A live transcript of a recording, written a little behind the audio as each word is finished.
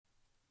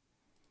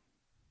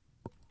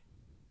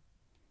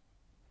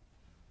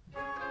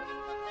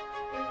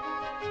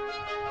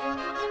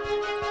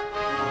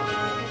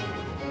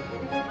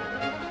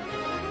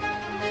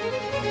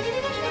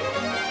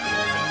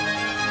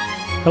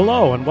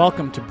Hello and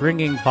welcome to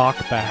Bringing Bach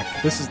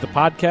Back. This is the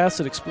podcast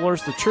that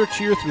explores the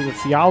church year through the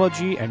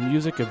theology and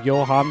music of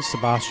Johann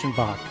Sebastian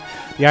Bach.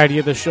 The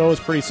idea of the show is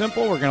pretty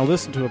simple. We're going to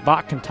listen to a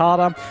Bach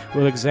cantata.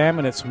 We'll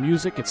examine its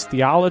music, its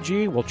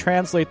theology. We'll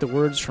translate the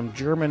words from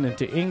German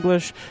into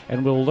English,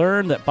 and we'll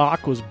learn that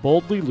Bach was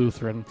boldly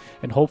Lutheran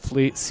and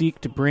hopefully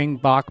seek to bring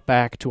Bach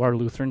back to our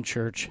Lutheran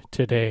church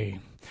today.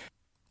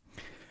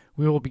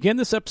 We will begin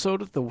this episode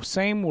with the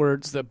same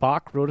words that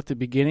Bach wrote at the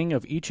beginning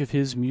of each of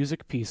his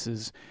music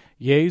pieces,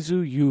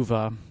 Jesu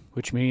Juva,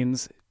 which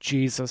means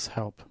Jesus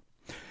help.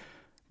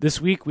 This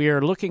week we are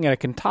looking at a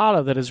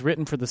cantata that is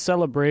written for the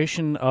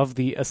celebration of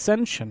the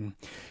Ascension.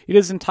 It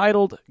is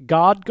entitled,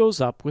 God Goes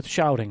Up with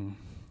Shouting.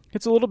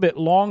 It's a little bit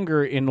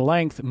longer in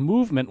length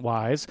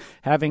movement-wise,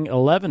 having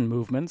 11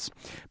 movements,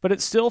 but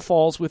it still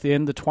falls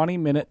within the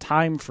 20-minute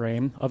time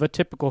frame of a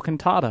typical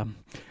cantata.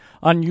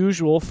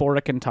 Unusual for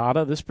a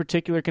cantata, this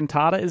particular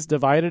cantata is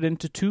divided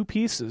into two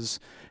pieces,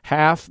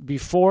 half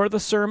before the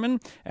sermon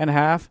and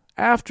half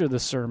after the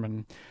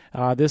sermon.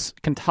 This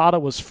cantata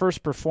was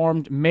first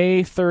performed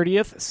May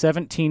 30th,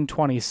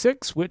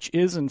 1726, which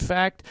is in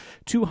fact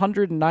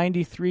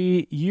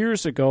 293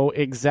 years ago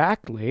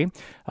exactly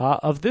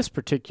of this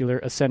particular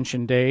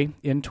Ascension Day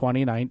in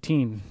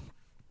 2019.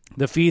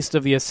 The Feast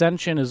of the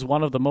Ascension is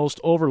one of the most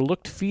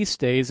overlooked feast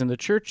days in the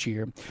church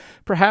year,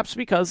 perhaps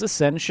because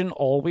Ascension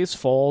always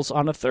falls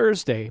on a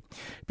Thursday,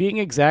 being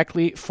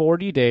exactly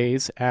 40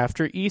 days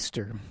after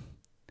Easter.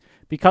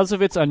 Because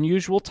of its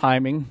unusual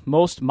timing,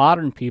 most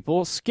modern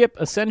people skip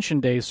Ascension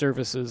Day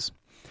services.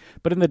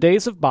 But in the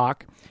days of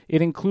Bach,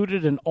 it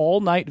included an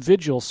all-night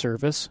vigil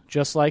service,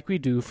 just like we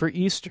do for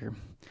Easter.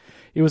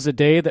 It was a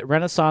day that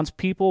Renaissance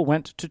people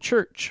went to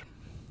church.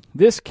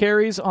 This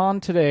carries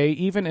on today,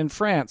 even in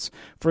France.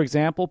 For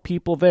example,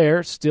 people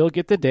there still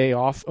get the day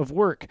off of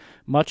work,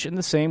 much in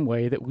the same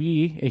way that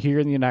we, here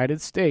in the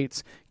United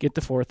States, get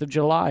the 4th of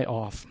July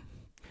off.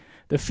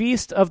 The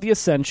Feast of the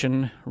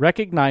Ascension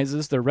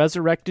recognizes the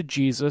resurrected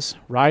Jesus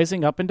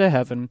rising up into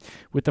heaven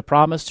with the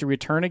promise to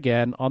return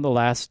again on the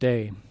last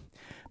day.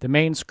 The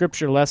main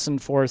scripture lesson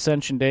for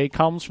Ascension Day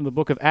comes from the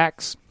book of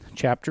Acts,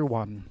 chapter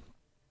 1.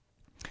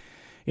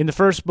 In the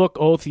first book,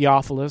 O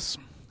Theophilus,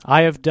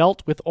 I have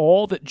dealt with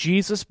all that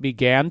Jesus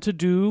began to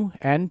do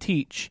and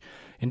teach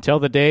until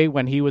the day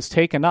when he was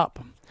taken up,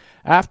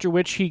 after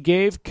which he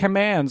gave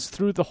commands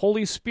through the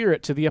Holy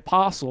Spirit to the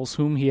apostles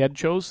whom he had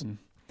chosen.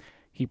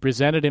 He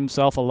presented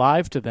himself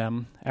alive to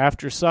them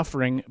after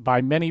suffering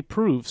by many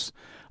proofs,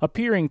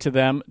 appearing to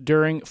them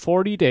during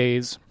 40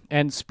 days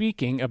and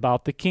speaking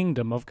about the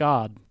kingdom of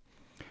God.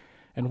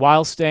 And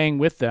while staying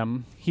with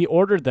them, he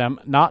ordered them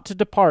not to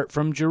depart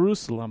from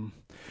Jerusalem,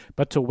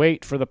 but to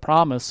wait for the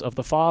promise of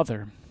the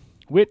Father,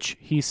 which,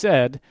 he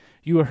said,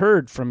 you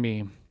heard from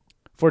me.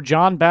 For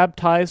John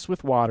baptized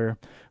with water,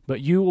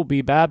 but you will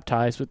be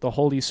baptized with the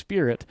Holy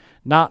Spirit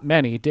not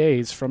many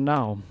days from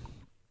now.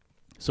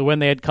 So when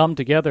they had come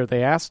together,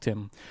 they asked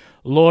him,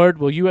 Lord,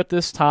 will you at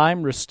this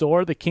time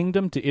restore the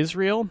kingdom to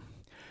Israel?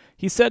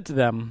 He said to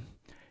them,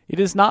 It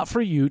is not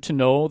for you to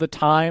know the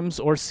times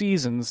or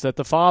seasons that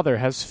the Father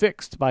has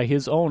fixed by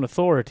his own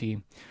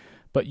authority,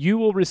 but you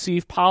will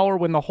receive power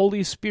when the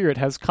Holy Spirit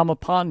has come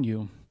upon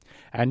you.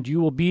 And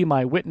you will be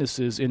my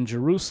witnesses in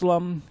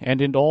Jerusalem, and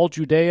in all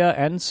Judea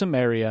and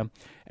Samaria,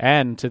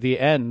 and to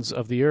the ends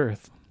of the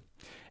earth.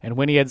 And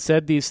when he had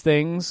said these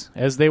things,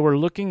 as they were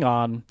looking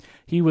on,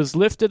 he was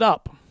lifted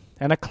up,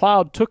 and a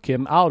cloud took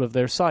him out of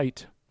their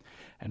sight.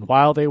 And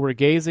while they were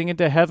gazing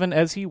into heaven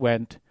as he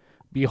went,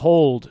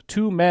 behold,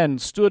 2 men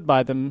stood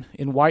by them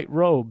in white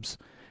robes,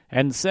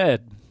 and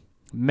said,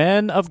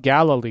 Men of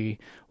Galilee,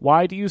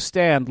 why do you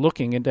stand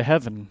looking into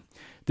heaven?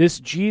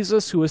 This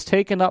Jesus who was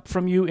taken up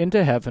from you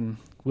into heaven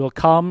will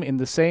come in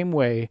the same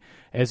way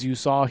as you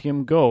saw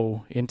him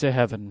go into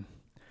heaven.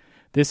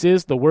 This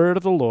is the word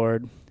of the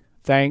Lord.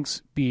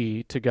 Thanks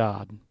be to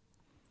God.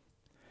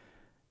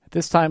 At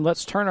this time,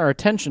 let's turn our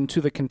attention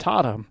to the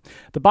cantata.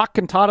 The Bach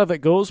cantata that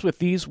goes with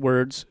these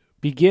words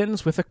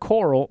begins with a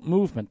choral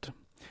movement.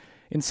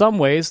 In some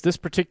ways, this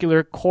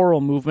particular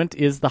choral movement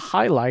is the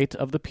highlight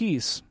of the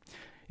piece.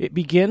 It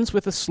begins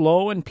with a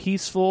slow and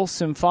peaceful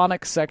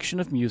symphonic section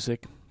of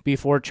music,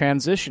 before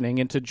transitioning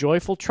into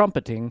joyful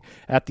trumpeting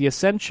at the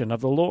ascension of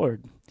the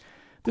Lord.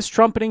 This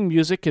trumpeting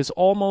music is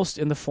almost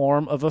in the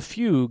form of a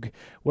fugue,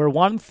 where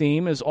one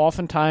theme is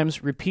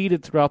oftentimes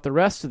repeated throughout the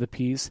rest of the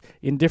piece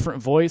in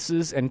different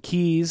voices and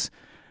keys.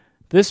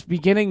 This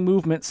beginning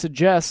movement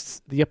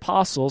suggests the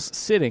apostles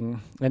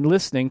sitting and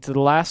listening to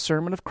the last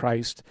sermon of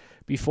Christ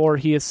before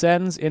he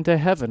ascends into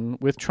heaven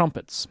with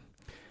trumpets.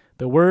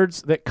 The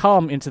words that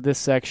come into this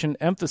section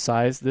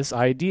emphasize this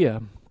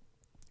idea.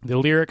 The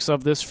lyrics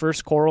of this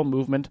first choral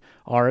movement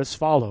are as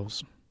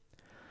follows.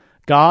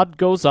 God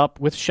goes up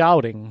with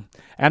shouting,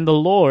 and the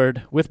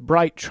Lord with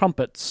bright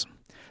trumpets.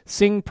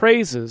 Sing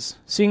praises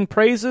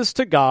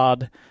to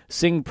God,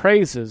 sing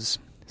praises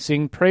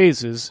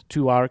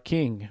to our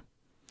King.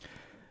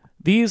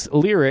 These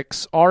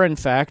lyrics are in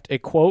fact a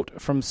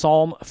quote from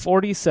Psalm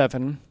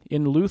 47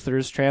 in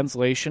Luther's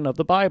translation of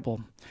the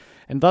Bible,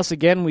 and thus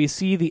again we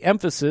see the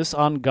emphasis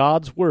on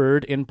God's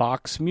Word in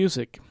Bach's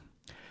music.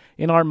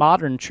 In our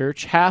modern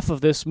church, half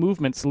of this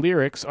movement's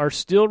lyrics are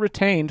still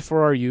retained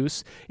for our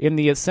use in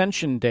the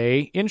Ascension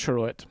Day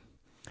introit.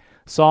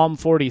 Psalm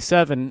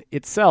 47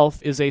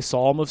 itself is a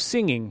psalm of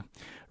singing,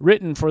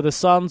 written for the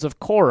sons of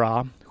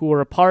Korah, who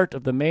were a part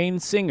of the main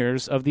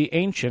singers of the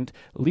ancient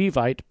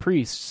Levite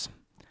priests.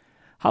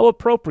 How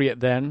appropriate,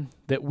 then,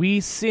 that we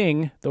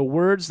sing the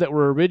words that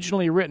were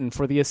originally written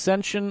for the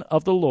ascension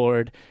of the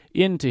Lord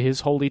into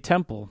his holy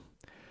temple.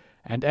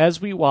 And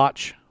as we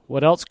watch,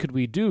 what else could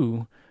we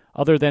do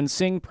other than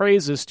sing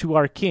praises to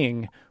our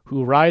King,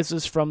 who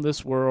rises from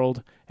this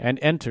world and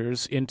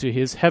enters into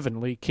his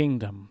heavenly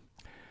kingdom?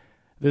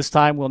 This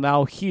time we'll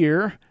now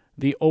hear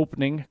the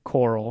opening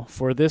choral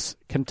for this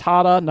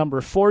cantata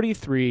number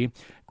 43,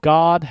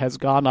 God Has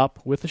Gone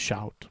Up with a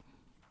Shout.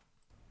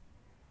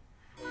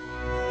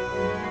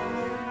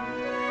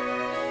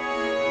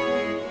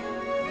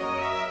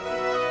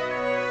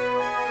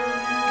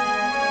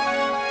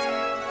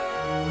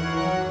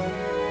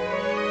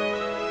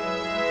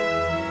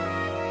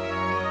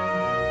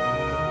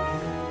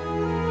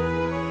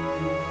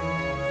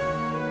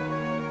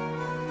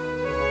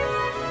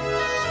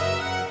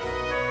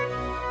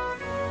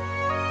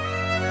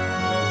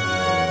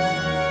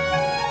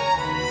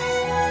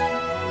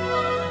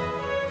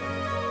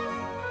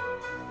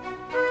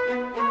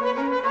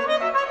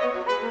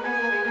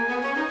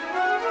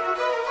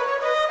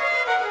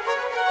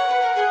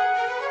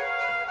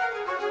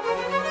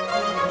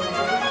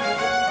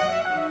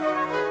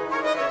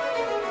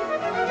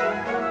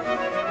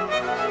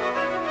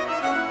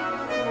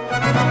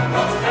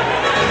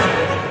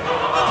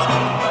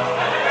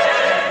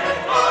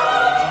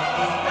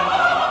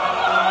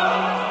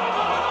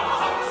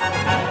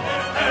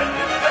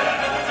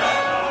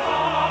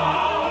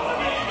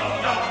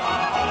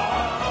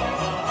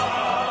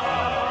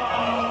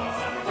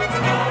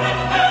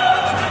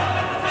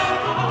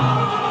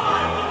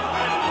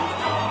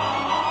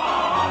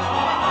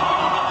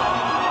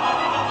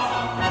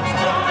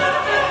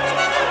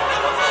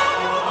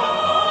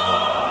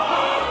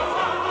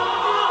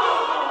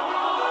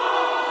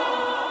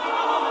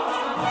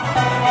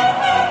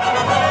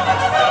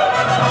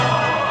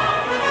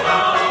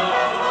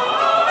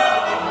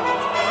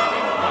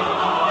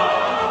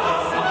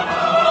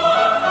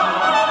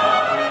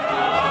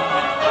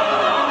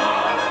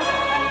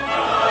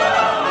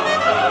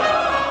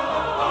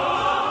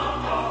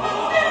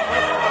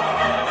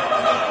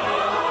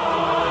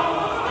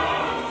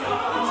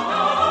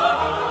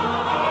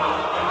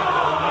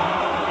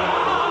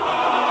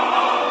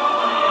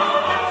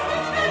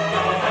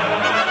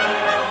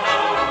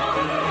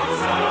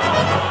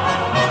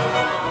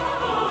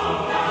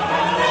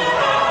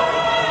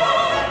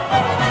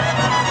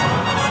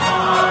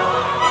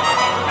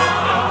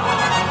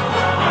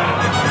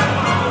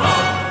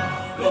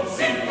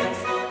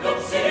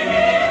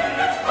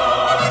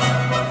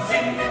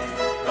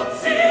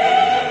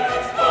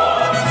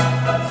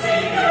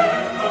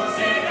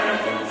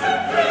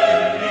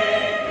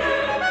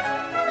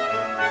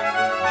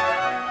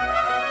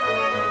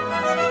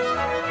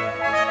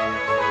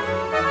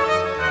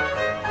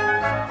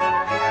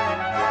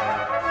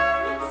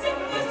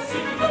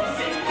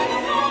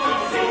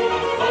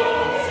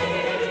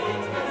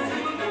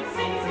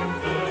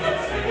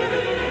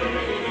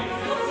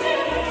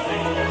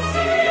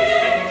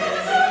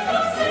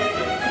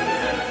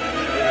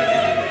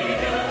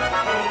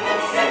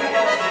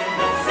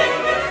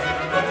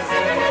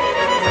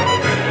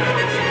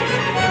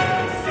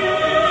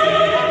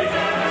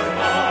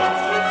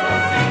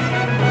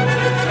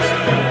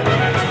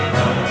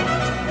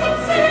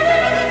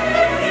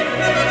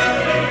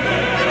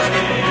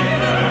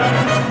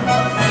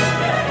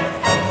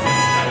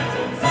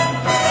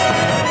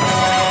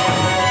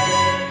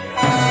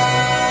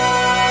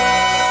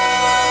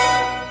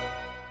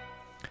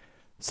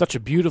 Such a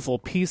beautiful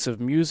piece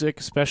of music,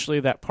 especially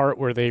that part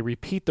where they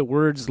repeat the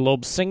words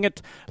Lob sing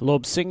it,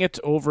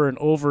 over and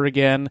over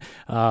again.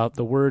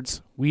 The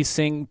words, we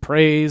sing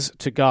praise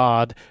to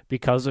God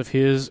because of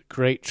his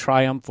great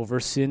triumph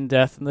over sin,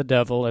 death, and the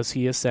devil as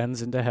he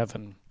ascends into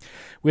heaven.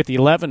 With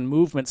 11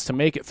 movements to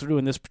make it through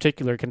in this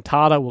particular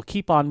cantata, we'll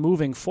keep on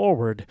moving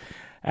forward.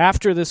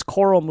 After this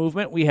choral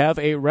movement, we have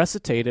a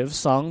recitative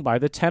sung by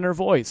the tenor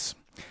voice.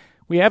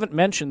 We haven't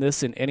mentioned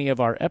this in any of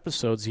our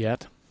episodes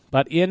yet,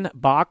 but in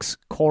Bach's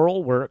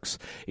choral works,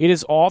 it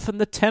is often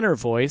the tenor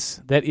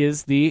voice that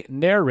is the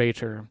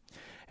narrator,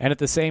 and at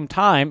the same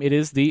time, it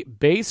is the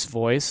bass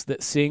voice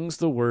that sings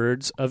the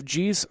words of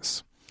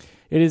Jesus.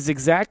 It is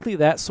exactly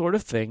that sort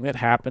of thing that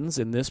happens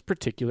in this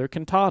particular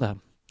cantata.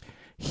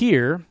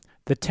 Here,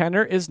 the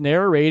tenor is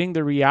narrating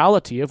the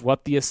reality of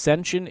what the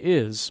Ascension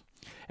is,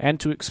 and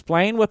to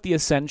explain what the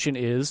Ascension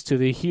is to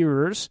the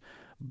hearers,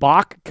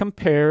 Bach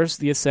compares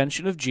the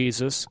Ascension of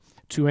Jesus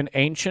to an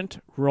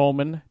ancient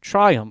Roman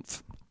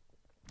triumph.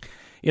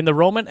 In the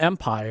Roman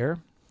Empire,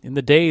 in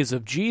the days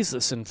of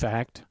Jesus, in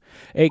fact,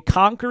 a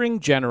conquering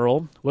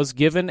general was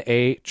given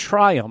a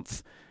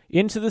triumph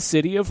into the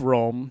city of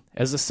Rome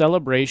as a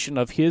celebration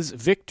of his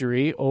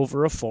victory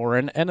over a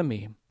foreign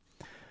enemy.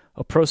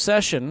 A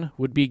procession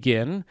would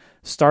begin,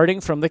 starting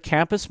from the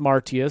Campus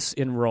Martius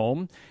in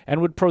Rome,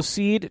 and would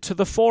proceed to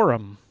the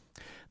Forum.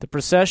 The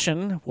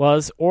procession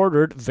was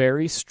ordered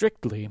very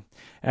strictly.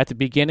 At the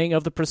beginning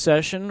of the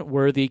procession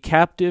were the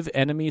captive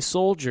enemy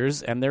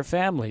soldiers and their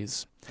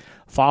families.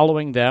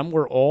 Following them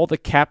were all the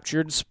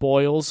captured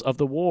spoils of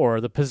the war,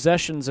 the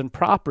possessions and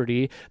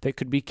property that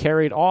could be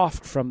carried off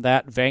from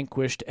that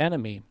vanquished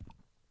enemy.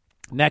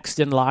 Next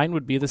in line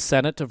would be the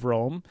Senate of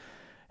Rome,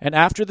 and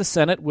after the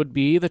Senate would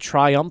be the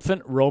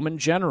triumphant Roman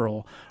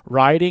general,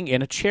 riding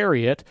in a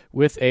chariot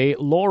with a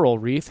laurel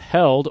wreath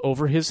held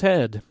over his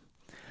head.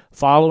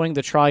 Following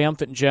the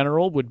triumphant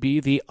general would be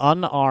the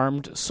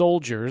unarmed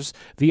soldiers,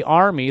 the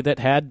army that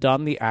had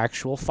done the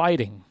actual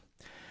fighting.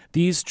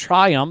 These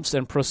triumphs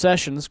and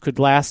processions could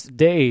last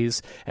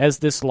days as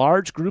this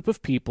large group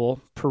of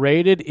people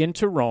paraded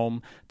into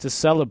Rome to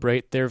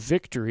celebrate their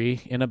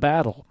victory in a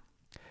battle.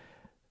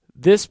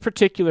 This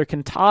particular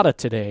cantata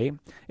today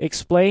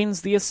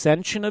explains the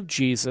ascension of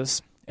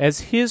Jesus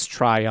as his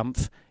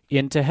triumph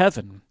into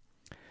heaven.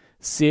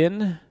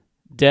 Sin,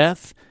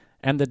 death,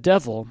 and the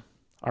devil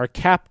are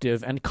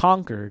captive and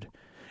conquered,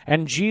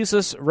 and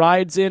Jesus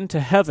rides into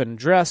heaven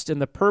dressed in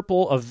the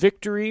purple of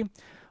victory,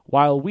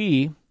 while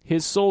we,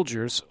 his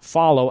soldiers,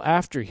 follow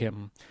after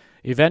him,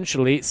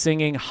 eventually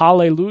singing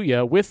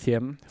Hallelujah with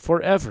him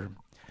forever.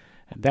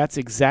 And that's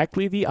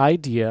exactly the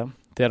idea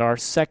that our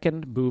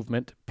second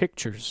movement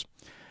pictures.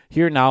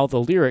 Hear now the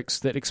lyrics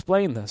that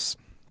explain this.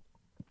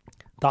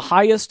 The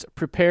highest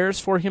prepares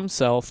for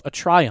himself a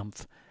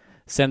triumph,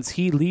 since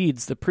he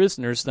leads the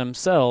prisoners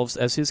themselves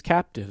as his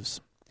captives.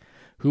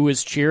 Who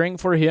is cheering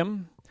for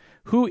him?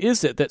 Who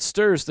is it that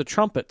stirs the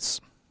trumpets?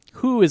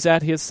 Who is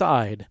at his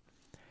side?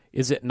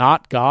 Is it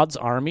not God's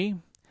army,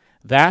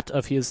 that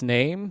of his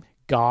name,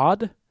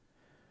 God?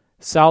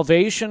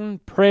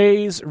 Salvation,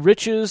 praise,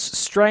 riches,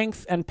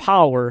 strength, and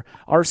power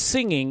are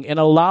singing in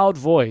a loud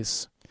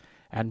voice,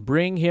 and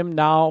bring him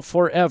now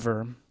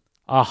forever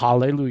a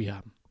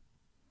hallelujah.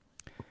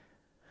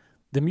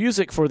 The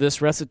music for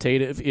this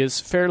recitative is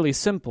fairly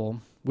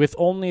simple, with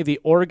only the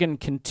organ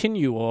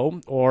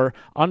continuo, or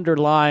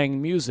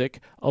underlying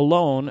music,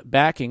 alone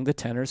backing the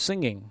tenor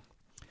singing.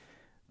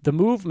 The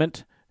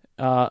movement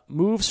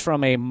moves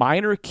from a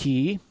minor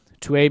key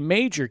to a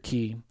major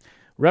key,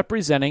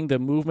 representing the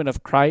movement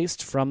of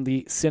Christ from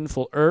the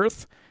sinful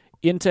earth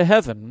into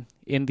heaven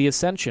in the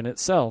ascension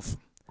itself.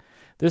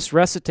 This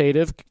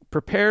recitative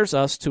prepares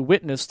us to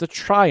witness the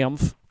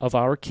triumph of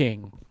our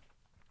King.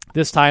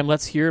 This time,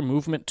 let's hear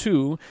Movement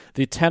 2,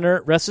 the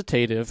tenor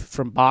recitative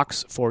from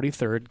Bach's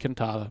 43rd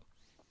Cantata.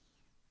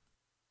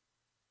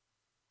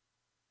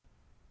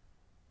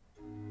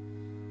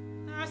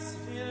 Es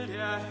will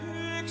der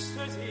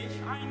Höchste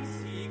sich ein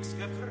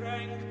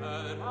Siegsgepränk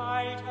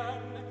bereiten,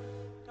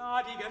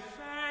 da die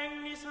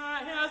Gefängnisse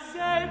er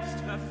selbst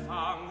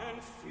gefangen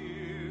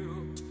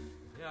führt.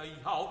 Wer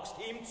jauchzt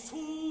ihm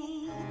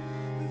zu?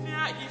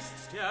 Wer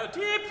ist's, der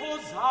die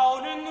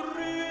Posaunen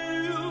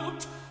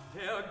rührt?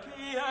 Wer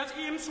geht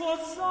ihm zur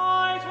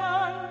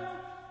Seite?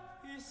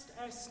 Ist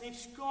es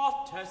nicht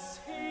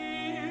Gottes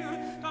Heer,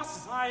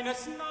 das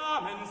seines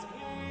Namens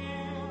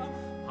Ehr?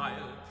 Heil,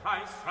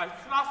 Preis, Reich,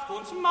 Kraft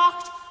und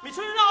Macht mit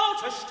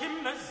lauter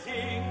Stimme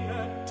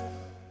singet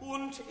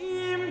und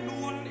ihm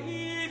nun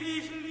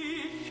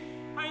ewiglich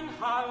ein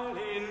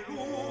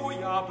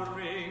Halleluja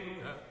bringet.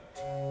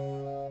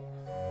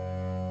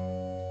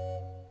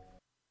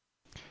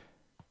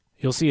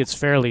 You'll see it's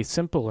fairly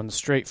simple and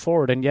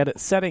straightforward, and yet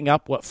it's setting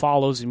up what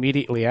follows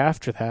immediately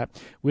after that,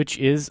 which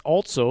is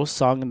also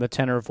sung in the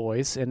tenor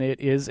voice, and it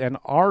is an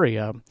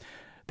aria.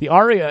 The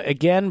aria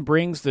again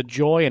brings the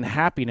joy and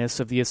happiness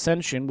of the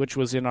Ascension, which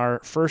was in our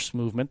first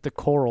movement, the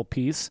choral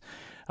piece,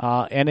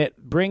 and it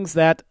brings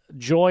that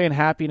joy and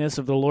happiness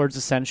of the Lord's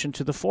Ascension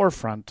to the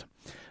forefront.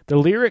 The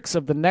lyrics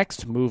of the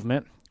next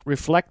movement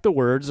reflect the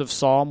words of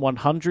Psalm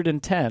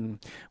 110,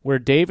 where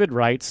David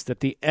writes that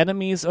the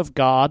enemies of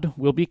God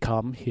will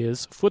become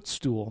his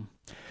footstool.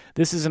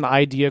 This is an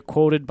idea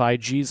quoted by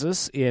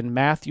Jesus in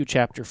Matthew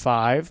chapter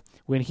 5,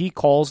 when he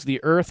calls the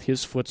earth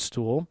his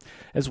footstool,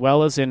 as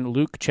well as in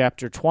Luke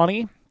chapter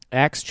 20,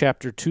 Acts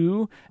chapter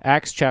 2,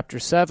 Acts chapter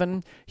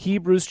 7,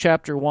 Hebrews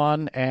chapter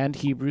 1, and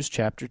Hebrews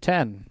chapter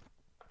 10.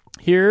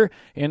 Here,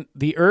 in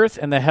the earth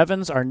and the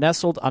heavens are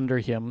nestled under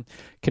him,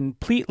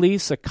 completely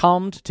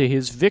succumbed to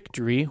his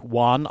victory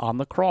won on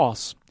the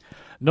cross.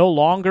 No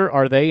longer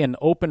are they in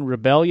open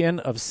rebellion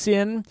of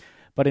sin,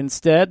 but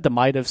instead the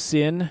might of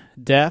sin,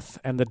 death,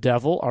 and the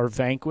devil are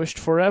vanquished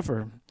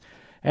forever.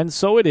 And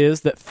so it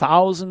is that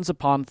thousands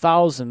upon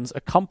thousands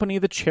accompany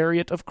the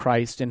chariot of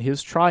Christ in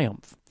his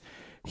triumph.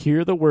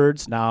 Hear the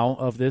words now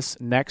of this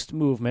next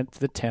movement,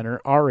 the tenor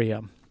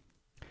aria.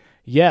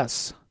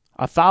 Yes,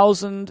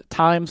 1,000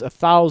 times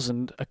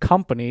 1,000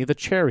 accompany the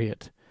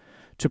chariot,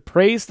 to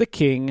praise the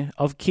King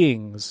of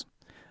kings,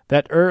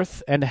 that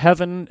earth and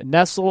heaven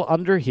nestle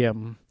under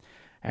him,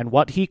 and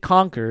what he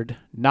conquered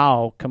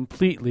now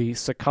completely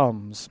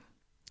succumbs.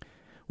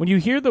 When you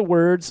hear the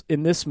words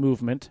in this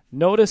movement,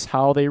 notice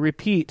how they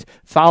repeat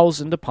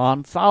 1,000 upon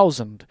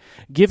 1,000,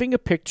 giving a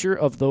picture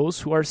of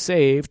those who are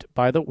saved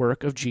by the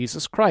work of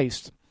Jesus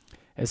Christ.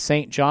 As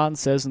St. John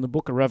says in the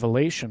book of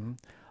Revelation,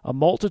 a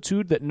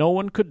multitude that no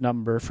one could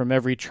number from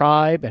every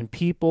tribe and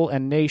people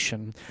and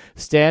nation,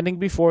 standing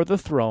before the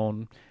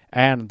throne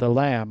and the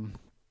Lamb.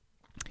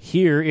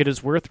 Here it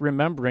is worth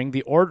remembering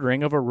the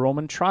ordering of a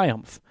Roman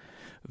triumph.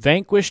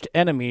 Vanquished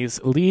enemies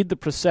lead the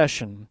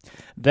procession,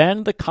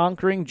 then the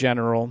conquering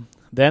general,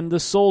 then the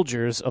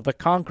soldiers of the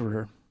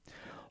conqueror.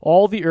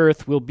 All the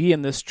earth will be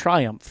in this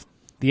triumph.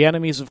 The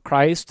enemies of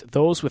Christ,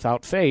 those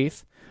without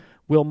faith,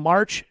 will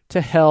march to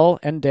hell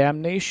and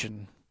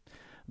damnation.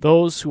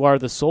 Those who are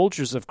the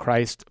soldiers of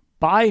Christ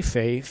by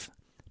faith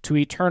to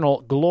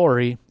eternal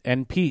glory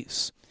and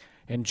peace,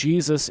 and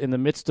Jesus in the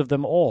midst of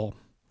them all.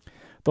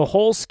 The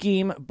whole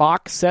scheme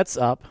Bach sets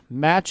up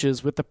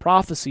matches with the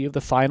prophecy of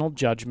the final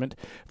judgment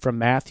from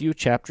Matthew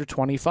chapter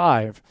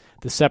 25,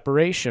 the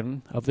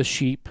separation of the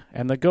sheep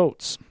and the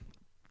goats.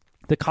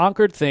 The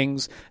conquered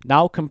things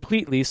now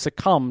completely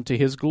succumb to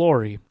his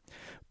glory.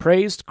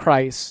 Praised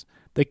Christ,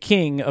 the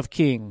King of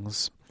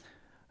Kings.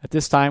 At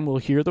this time we'll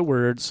hear the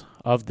words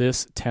of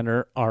this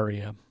tenor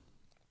aria.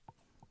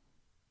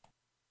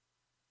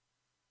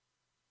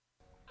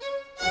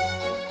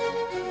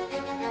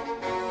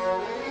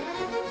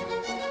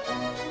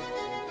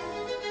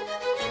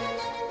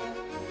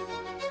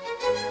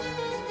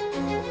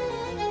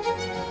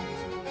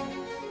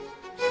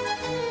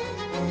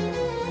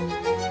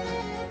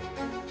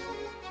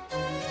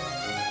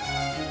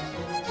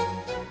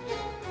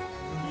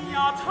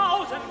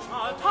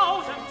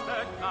 Tausend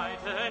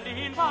begleiten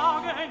den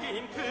Wagen,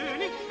 den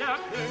König der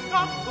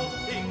Könige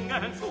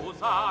singen zu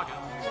sagen.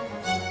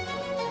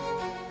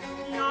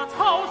 Ja,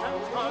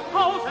 tausend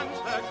begleiten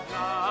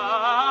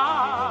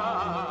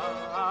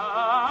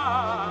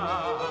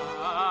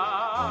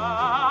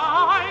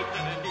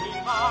den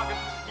Wagen,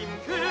 dem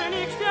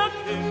König der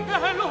Könige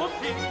Lob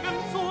singen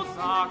zu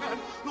sagen,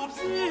 Lob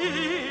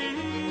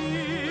singen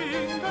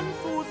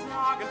zu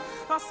sagen,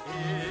 dass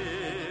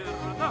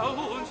Erde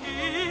und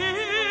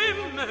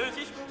Himmel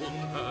sich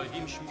unter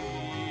ihm schmiegt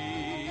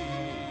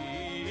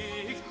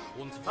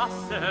und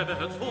Wasser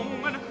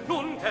bezwungen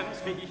nun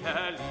gänzlich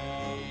erliegt.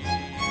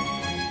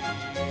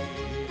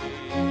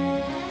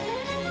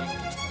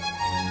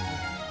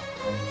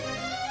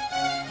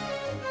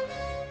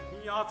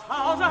 Ja,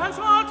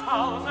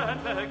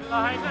 tausend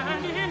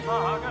begleiten den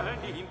Wagen,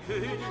 den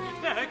König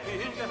der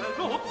Könige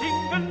Lob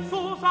singen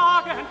zu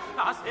sagen,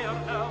 dass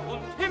Erde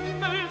und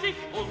Himmel sich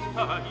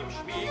unter ihm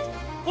schmiegt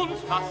und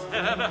fast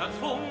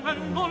bezwungen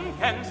und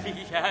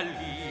gänzlich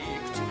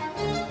erliegt.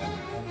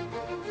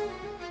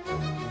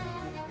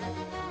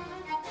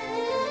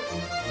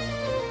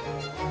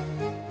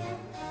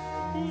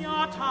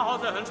 Ja,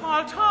 tausend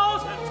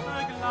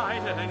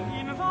begleiten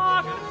den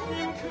Wagen,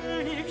 dem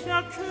König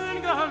der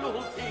Könige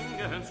Lob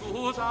singen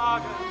zu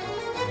sagen.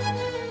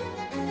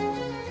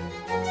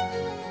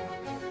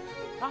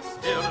 Dass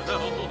Erde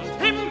und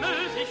Himmel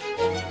sich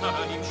unter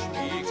ihm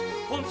schmiegt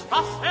und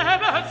fast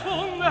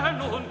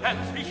bezwungen und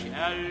gänzlich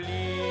erliegt.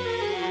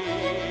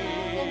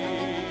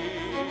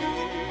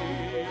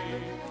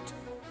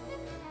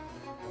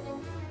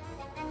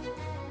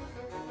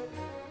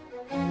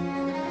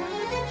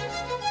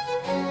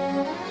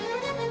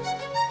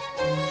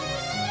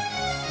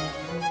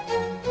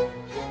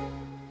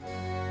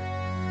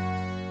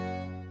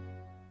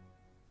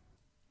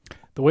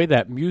 The way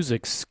that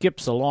music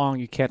skips along,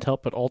 you can't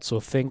help but also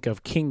think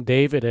of King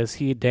David as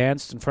he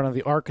danced in front of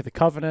the Ark of the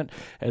Covenant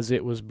as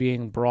it was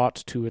being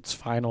brought to its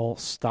final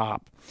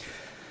stop.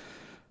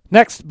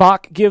 Next,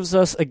 Bach gives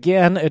us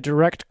again a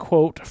direct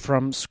quote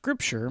from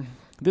Scripture.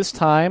 This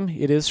time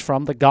it is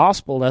from the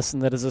gospel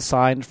lesson that is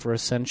assigned for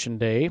Ascension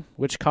Day,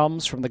 which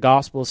comes from the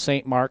Gospel of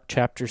St. Mark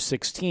chapter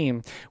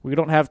 16. We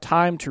don't have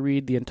time to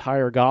read the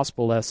entire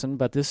gospel lesson,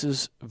 but this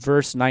is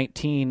verse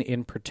 19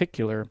 in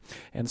particular,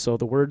 and so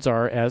the words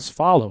are as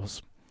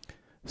follows.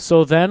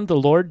 So then the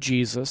Lord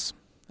Jesus,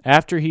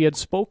 after he had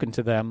spoken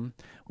to them,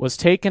 was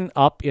taken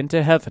up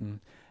into heaven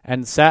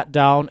and sat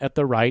down at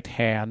the right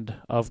hand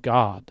of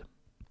God.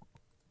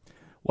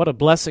 What a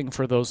blessing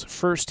for those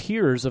first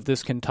hearers of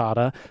this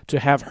cantata to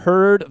have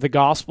heard the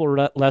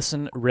gospel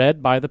lesson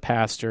read by the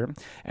pastor,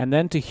 and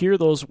then to hear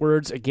those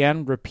words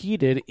again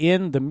repeated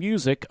in the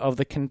music of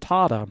the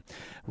cantata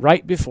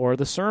right before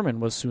the sermon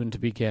was soon to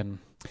begin.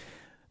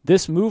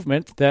 This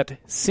movement that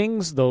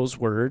sings those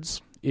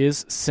words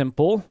is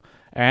simple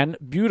and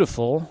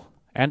beautiful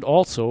and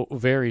also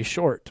very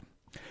short.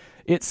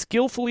 It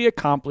skillfully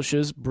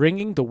accomplishes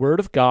bringing the word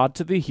of God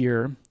to the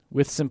hearer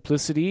with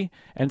simplicity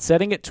and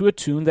setting it to a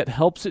tune that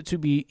helps it to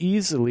be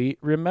easily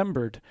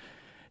remembered.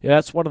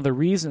 That's one of the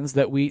reasons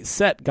that we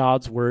set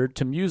God's word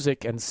to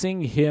music and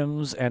sing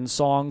hymns and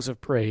songs of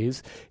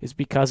praise, is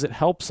because it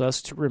helps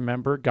us to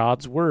remember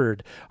God's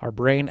word. Our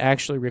brain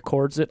actually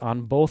records it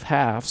on both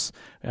halves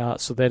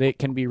so that it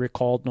can be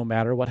recalled no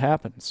matter what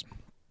happens.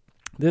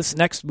 This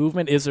next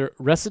movement is a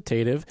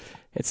recitative.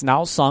 It's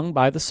now sung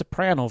by the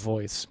soprano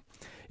voice.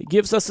 It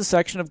gives us a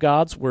section of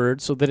God's Word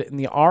so that in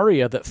the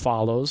aria that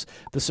follows,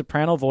 the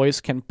soprano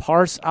voice can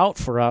parse out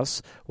for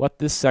us what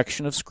this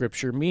section of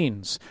Scripture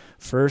means.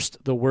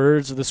 First, the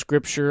words of the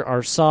Scripture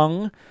are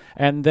sung,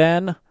 and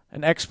then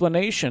an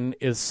explanation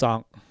is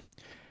sung.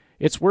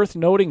 It's worth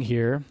noting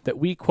here that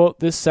we quote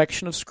this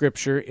section of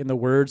Scripture in the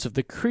words of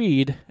the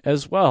Creed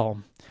as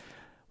well.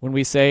 When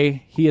we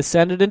say, "He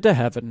ascended into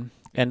heaven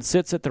and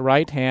sits at the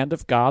right hand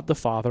of God the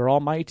Father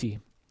Almighty."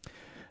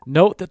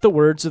 Note that the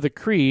words of the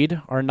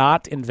Creed are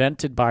not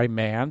invented by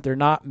man. They're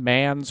not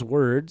man's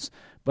words,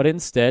 but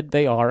instead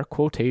they are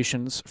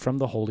quotations from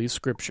the Holy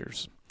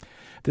Scriptures.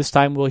 This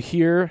time we'll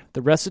hear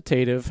the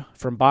recitative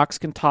from Bach's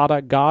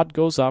cantata God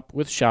Goes Up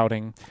with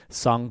Shouting,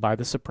 sung by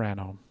the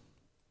soprano.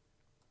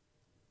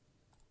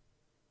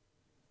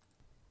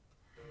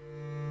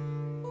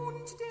 Ward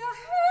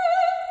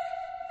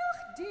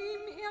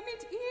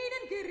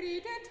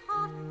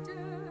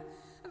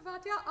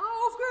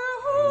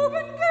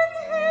aufgehoben gen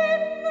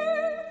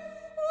Himmel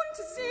und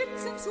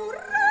sitzen zu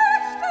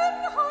rechten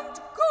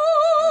Hand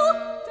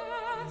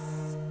Gottes.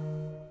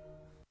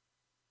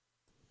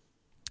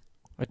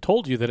 I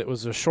told you that it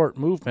was a short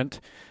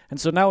movement, and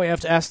so now we have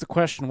to ask the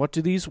question, what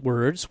do these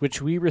words,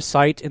 which we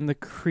recite in the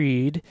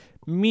Creed,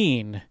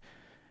 mean?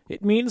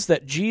 It means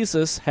that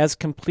Jesus has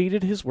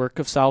completed his work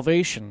of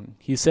salvation.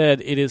 He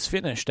said, "It is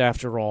finished,"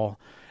 after all.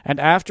 And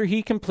after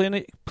he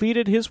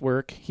completed his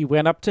work, he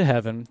went up to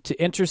heaven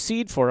to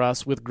intercede for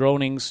us with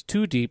groanings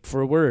too deep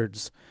for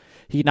words.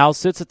 He now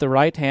sits at the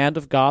right hand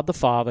of God the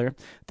Father,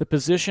 the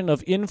position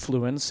of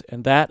influence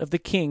and that of the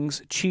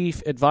king's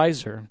chief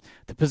advisor,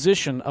 the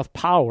position of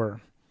power.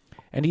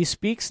 And he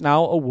speaks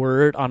now a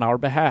word on our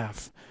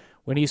behalf.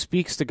 When he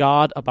speaks to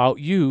God about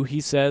you,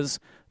 he says,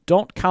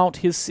 "Don't count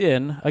his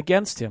sin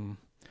against him.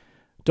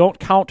 Don't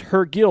count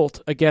her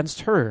guilt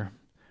against her,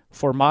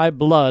 for my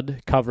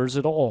blood covers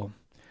it all."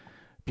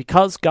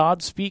 Because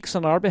God speaks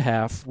on our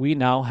behalf, we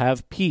now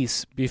have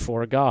peace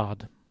before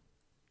God.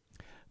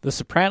 The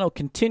soprano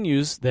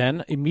continues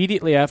then,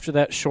 immediately after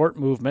that short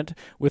movement,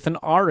 with an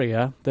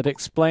aria that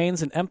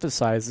explains and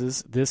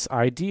emphasizes this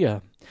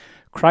idea.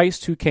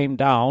 Christ who came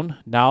down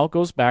now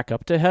goes back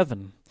up to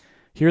heaven.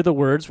 Hear the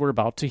words we're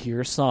about to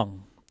hear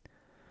sung.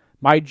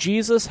 My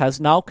Jesus has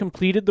now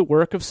completed the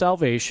work of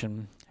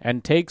salvation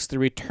and takes the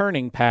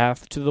returning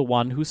path to the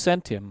one who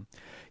sent him.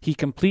 He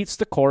completes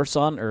the course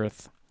on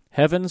earth.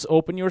 Heavens,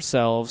 open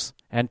yourselves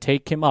and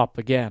take him up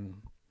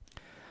again.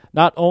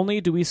 Not only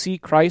do we see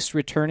Christ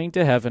returning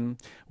to heaven,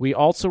 we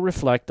also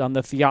reflect on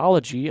the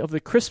theology of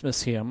the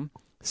Christmas hymn,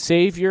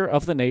 Savior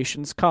of the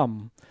Nations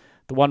Come.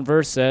 The one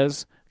verse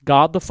says,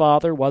 God the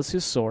Father was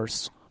his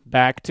source.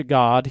 Back to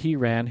God he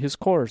ran his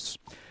course.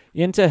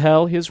 Into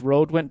hell his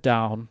road went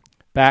down.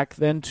 Back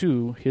then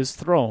to his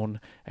throne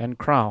and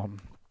crown.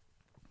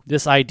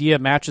 This idea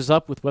matches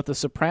up with what the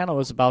soprano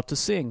is about to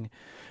sing.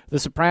 The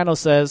soprano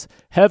says,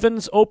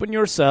 Heavens, open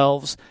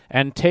yourselves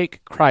and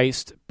take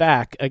Christ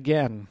back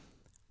again.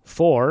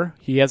 For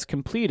he has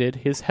completed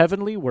his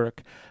heavenly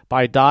work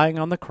by dying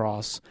on the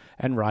cross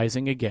and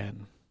rising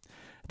again.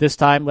 This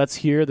time, let's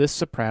hear this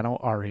soprano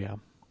aria.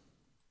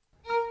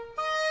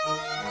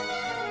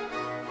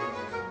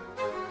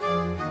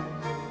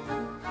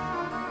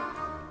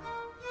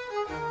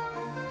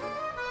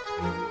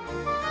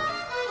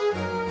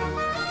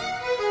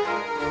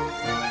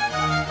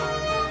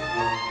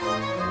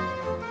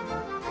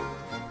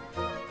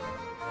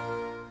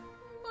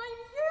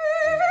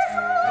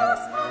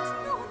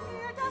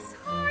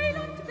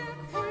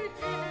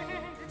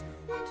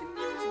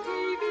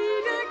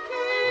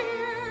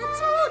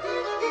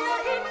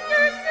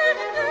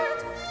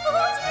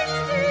 Oh,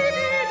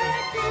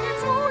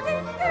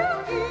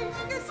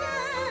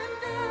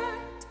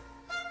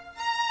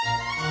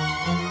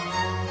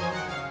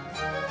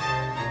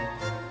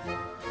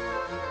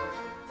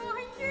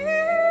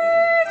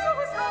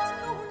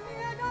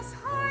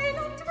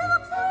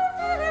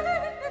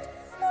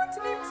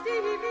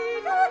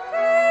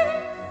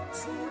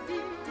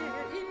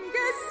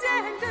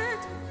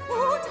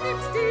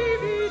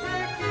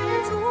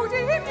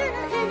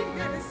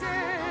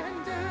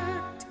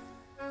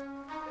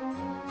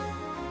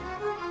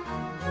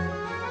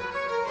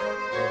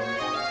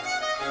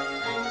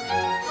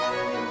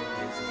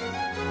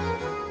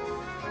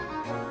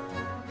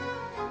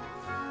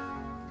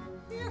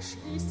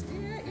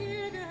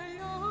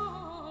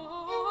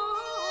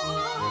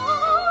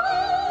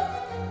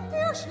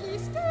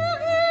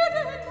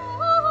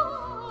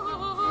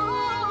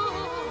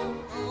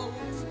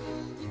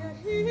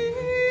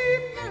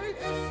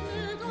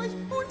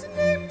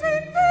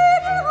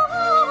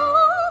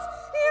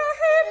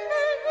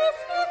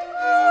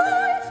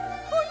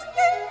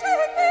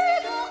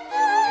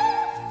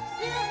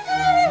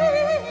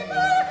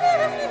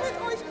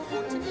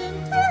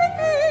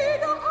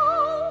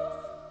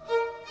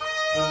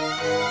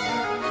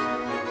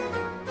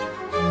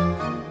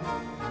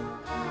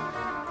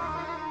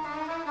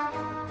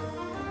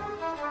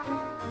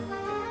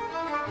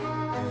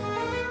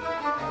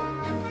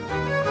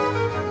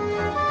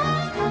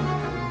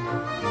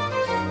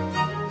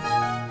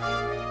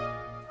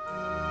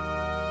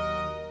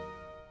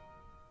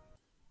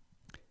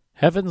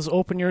 Heavens,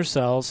 open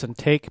yourselves and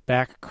take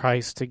back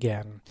Christ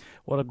again.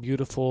 What a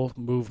beautiful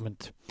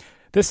movement.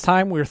 This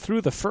time we're through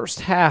the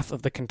first half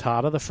of the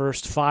cantata, the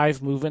first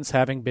 5 movements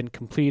having been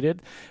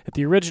completed. At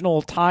the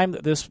original time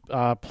that this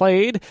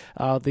played,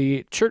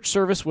 the church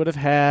service would have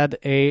had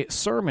a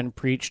sermon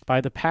preached by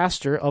the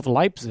pastor of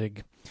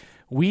Leipzig.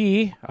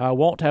 We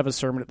won't have a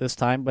sermon at this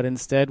time, but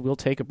instead we'll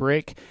take a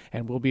break,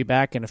 and we'll be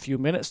back in a few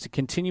minutes to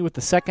continue with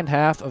the second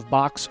half of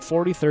Bach's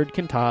 43rd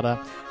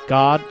cantata,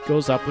 God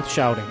Goes Up with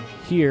Shouting,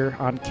 here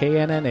on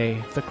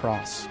KNNA, The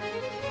Cross.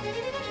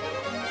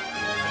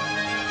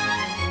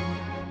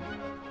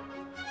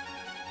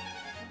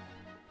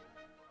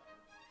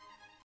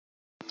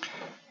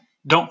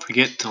 Don't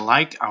forget to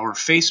like our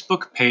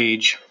Facebook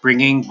page,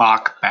 Bringing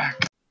Bach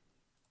Back.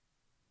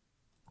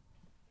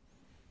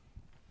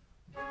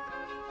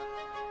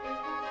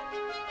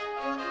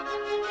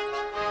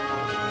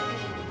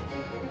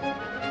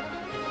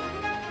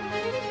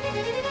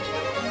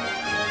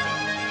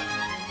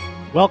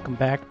 Welcome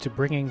back to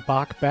Bringing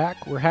Bach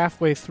Back. We're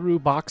halfway through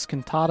Bach's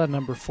cantata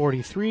number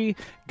 43,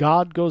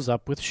 God Goes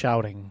Up with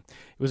Shouting. It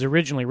was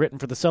originally written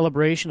for the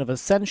celebration of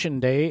Ascension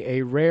Day,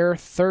 a rare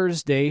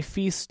Thursday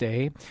feast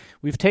day.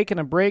 We've taken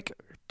a break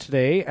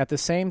today at the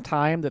same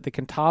time that the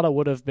cantata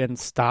would have been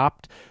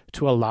stopped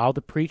to allow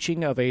the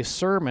preaching of a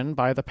sermon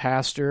by the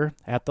pastor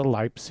at the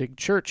Leipzig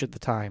church at the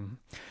time.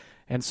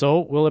 And so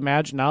we'll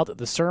imagine now that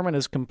the sermon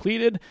is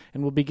completed,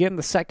 and we'll begin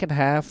the second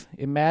half,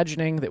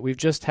 imagining that we've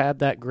just had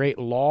that great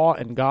law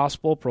and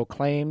gospel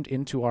proclaimed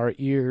into our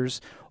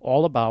ears,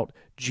 all about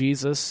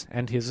Jesus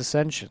and his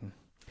ascension.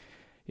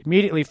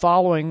 Immediately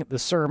following the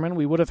sermon,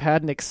 we would have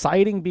had an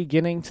exciting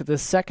beginning to the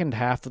second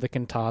half of the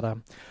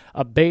cantata,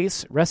 a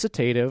bass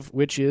recitative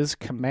which is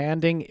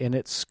commanding in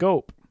its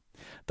scope.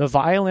 The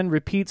violin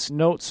repeats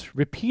notes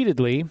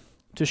repeatedly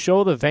to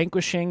show the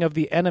vanquishing of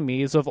the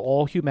enemies of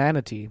all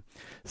humanity,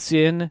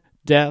 sin,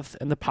 death,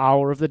 and the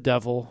power of the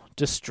devil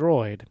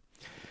destroyed.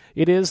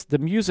 It is the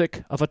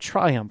music of a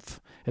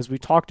triumph. As we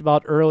talked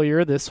about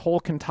earlier, this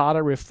whole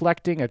cantata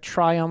reflecting a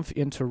triumph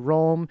into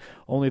Rome,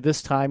 only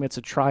this time it's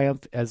a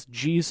triumph as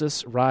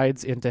Jesus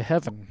rides into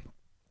heaven.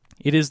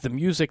 It is the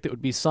music that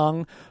would be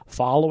sung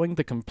following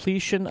the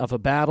completion of a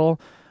battle,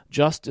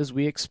 just as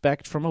we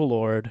expect from a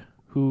Lord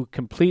who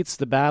completes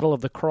the battle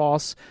of the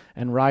cross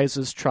and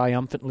rises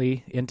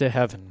triumphantly into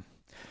heaven.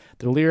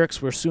 The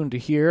lyrics we're soon to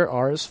hear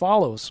are as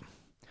follows.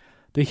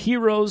 The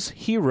hero's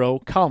hero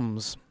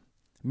comes,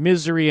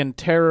 misery and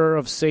terror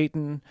of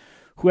Satan,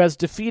 who has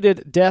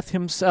defeated death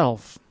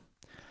himself,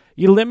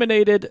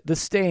 eliminated the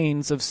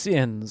stains of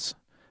sins,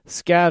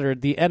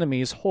 scattered the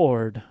enemy's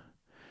horde.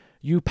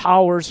 You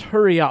powers,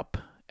 hurry up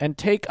and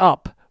take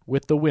up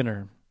with the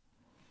winner.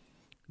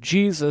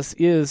 Jesus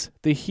is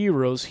the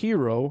hero's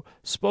hero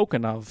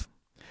spoken of.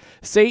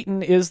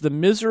 Satan is the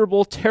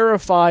miserable,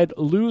 terrified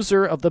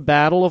loser of the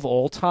battle of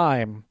all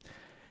time.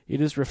 It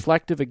is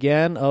reflective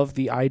again of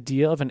the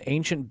idea of an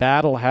ancient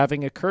battle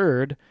having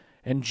occurred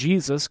and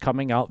Jesus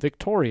coming out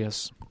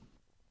victorious.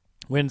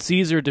 When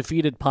Caesar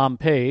defeated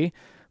Pompey,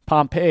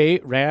 Pompey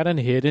ran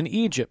and hid in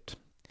Egypt.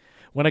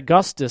 When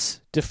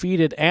Augustus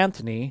defeated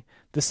Antony,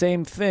 the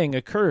same thing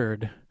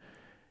occurred.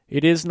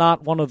 It is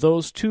not one of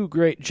those 2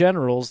 great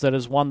generals that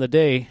has won the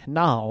day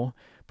now,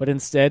 but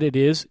instead it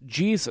is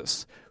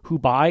Jesus, who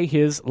by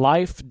his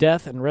life,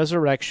 death, and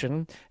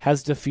resurrection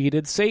has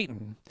defeated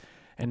Satan.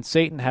 And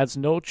Satan has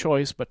no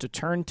choice but to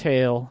turn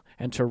tail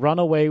and to run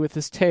away with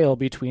his tail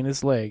between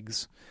his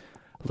legs.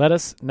 Let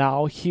us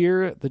now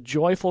hear the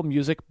joyful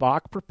music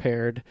Bach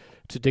prepared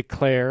to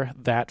declare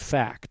that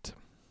fact.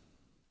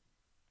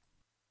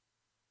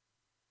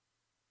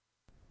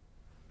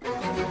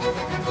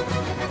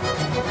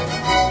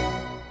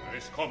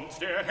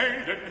 Kommt der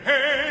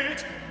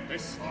Heldenheld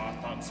des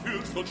Satans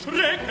Fürst und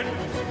Schrecken,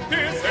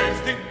 der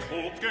selbst den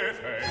Tod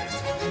gefällt,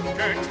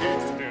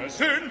 getilgt der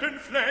Sünden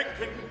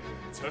Flecken,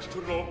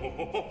 zerstreut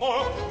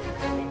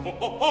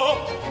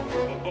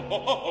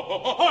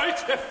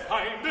der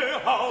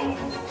Feinde auf.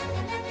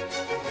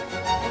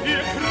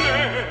 Ihr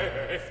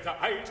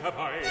Kräfte eilt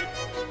herbei,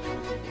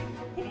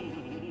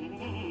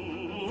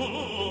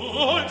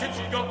 holt den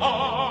Sieger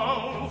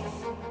auf.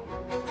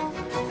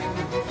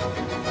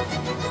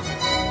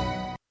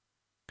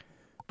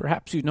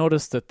 Perhaps you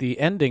noticed that the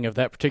ending of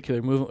that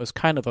particular movement was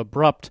kind of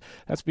abrupt.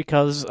 That's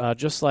because,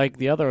 just like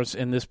the others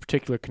in this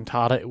particular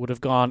cantata, it would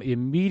have gone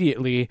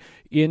immediately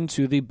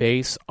into the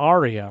bass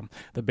aria.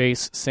 The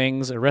bass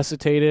sings a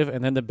recitative,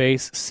 and then the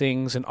bass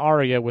sings an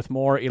aria with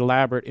more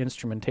elaborate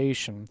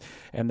instrumentation.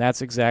 And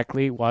that's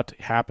exactly what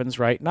happens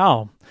right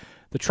now.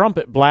 The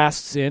trumpet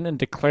blasts in and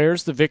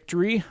declares the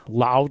victory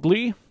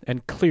loudly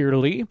and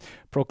clearly,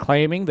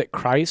 proclaiming that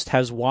Christ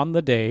has won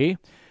the day.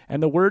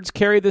 And the words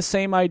carry the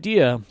same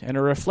idea and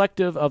are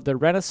reflective of the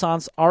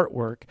Renaissance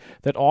artwork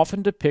that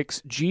often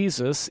depicts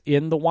Jesus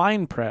in the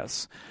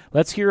winepress.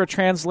 Let's hear a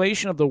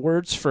translation of the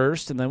words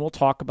first, and then we'll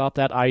talk about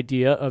that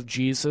idea of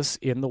Jesus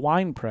in the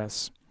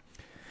winepress.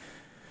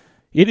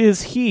 It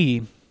is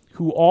he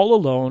who all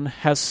alone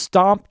has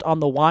stomped on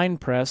the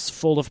winepress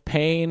full of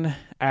pain,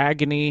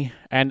 agony,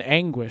 and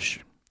anguish.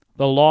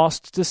 the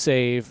lost to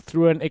save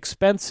through an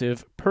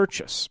expensive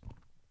purchase.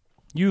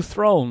 You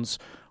thrones,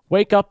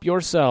 wake up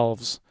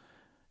yourselves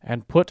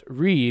and put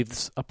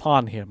wreaths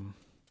upon him.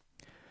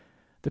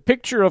 The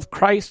picture of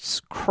Christ's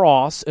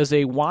cross as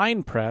a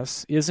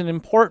winepress is an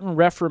important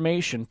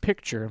Reformation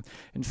picture.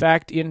 In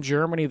fact, in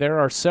Germany, there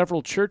are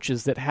several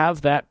churches that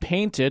have that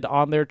painted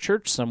on their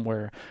church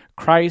somewhere.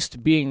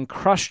 Christ being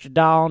crushed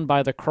down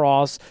by the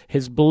cross,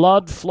 his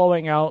blood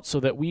flowing out so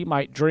that we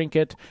might drink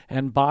it,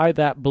 and by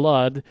that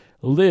blood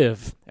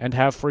live and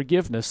have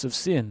forgiveness of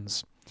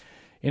sins.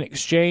 In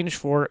exchange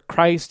for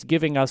Christ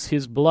giving us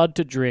his blood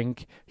to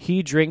drink,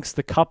 he drinks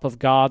the cup of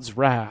God's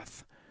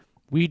wrath.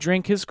 We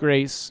drink his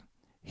grace.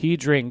 He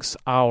drinks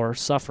our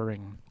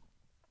suffering.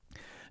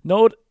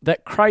 Note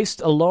that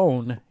Christ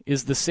alone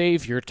is the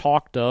Savior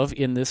talked of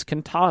in this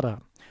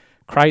cantata.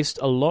 Christ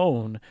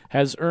alone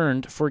has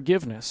earned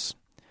forgiveness.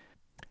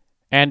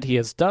 And he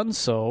has done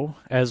so,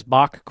 as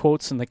Bach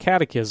quotes in the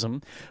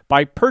Catechism,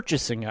 by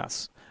purchasing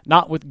us,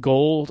 not with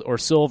gold or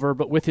silver,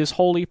 but with his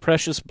holy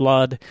precious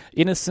blood,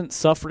 innocent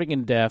suffering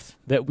and death,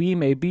 that we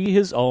may be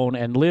his own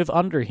and live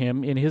under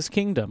him in his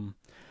kingdom.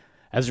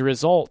 As a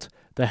result,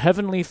 the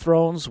heavenly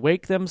thrones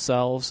wake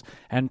themselves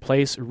and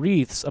place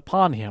wreaths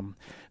upon him.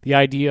 The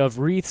idea of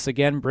wreaths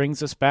again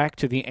brings us back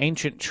to the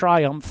ancient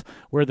triumph,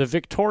 where the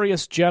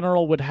victorious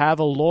general would have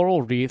a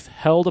laurel wreath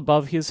held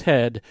above his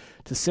head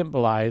to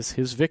symbolize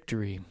his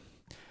victory.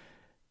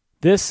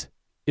 This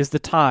is the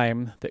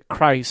time that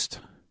Christ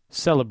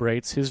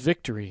celebrates his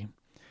victory.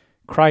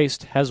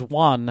 Christ has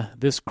won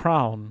this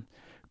crown.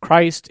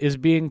 Christ is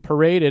being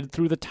paraded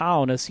through the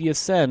town as he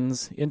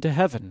ascends into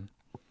heaven.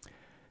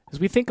 As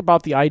we think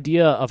about the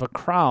idea of a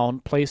crown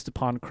placed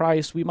upon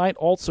Christ, we might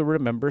also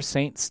remember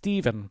St.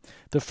 Stephen,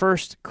 the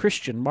first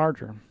Christian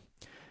martyr.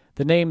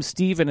 The name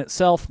Stephen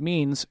itself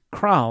means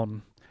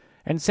crown,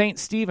 and St.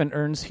 Stephen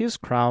earns his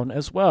crown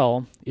as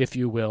well, if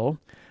you will,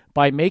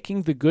 by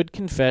making the good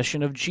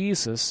confession of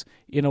Jesus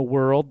in a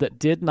world that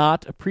did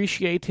not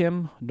appreciate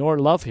him nor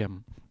love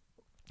him.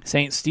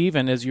 St.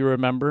 Stephen, as you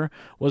remember,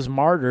 was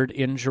martyred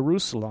in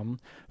Jerusalem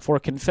for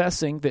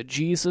confessing that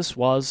Jesus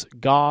was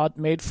God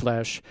made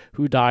flesh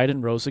who died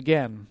and rose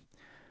again.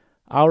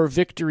 Our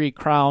victory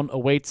crown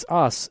awaits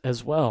us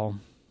as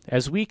well,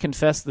 as we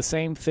confess the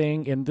same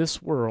thing in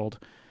this world,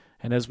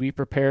 and as we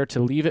prepare to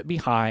leave it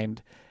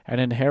behind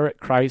and inherit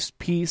Christ's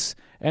peace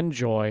and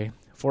joy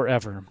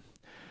forever.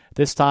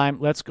 This time,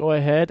 let's go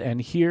ahead and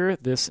hear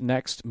this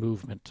next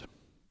movement.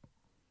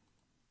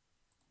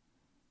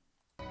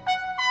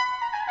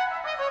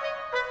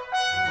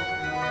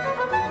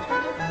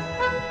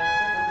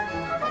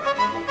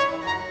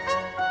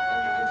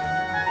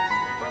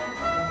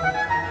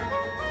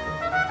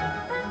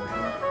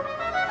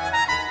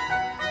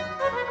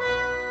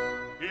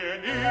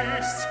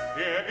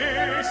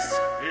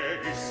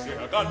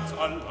 Ganz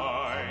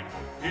allein,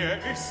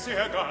 ist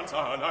ganz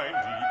allein,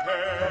 die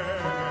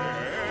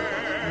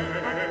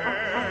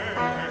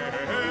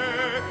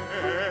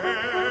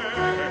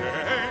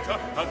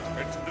Kälte hat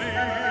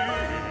getreten.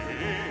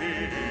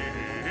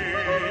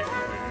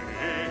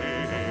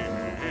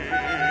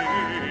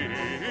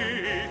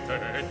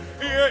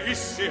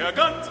 Ist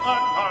ganz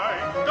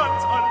allein,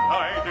 ganz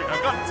allein,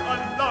 ganz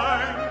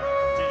allein,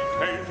 die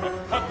Kälte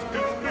hat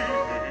getreten.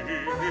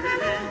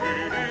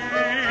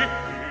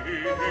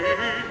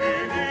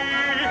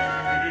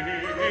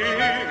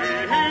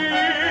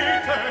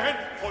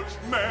 Voll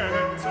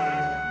Schmerzen,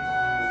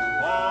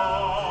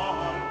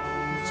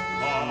 und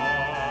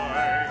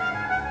Pein,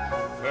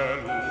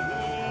 verloren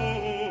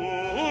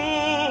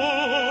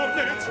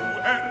zu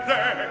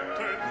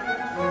erretten,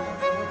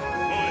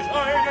 durch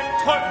einen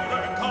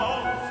teuren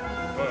Kauf,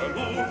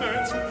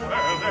 verloren zu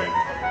erretten,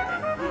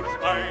 durch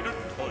einen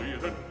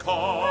teuren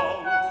Kauf.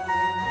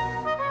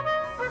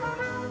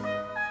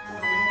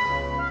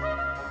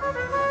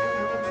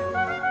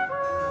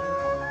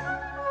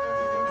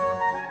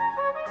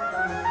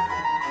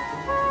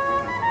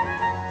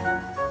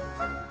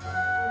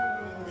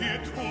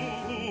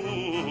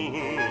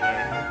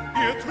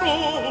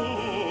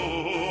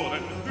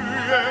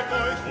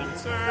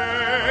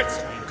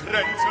 Setzt die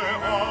Grenze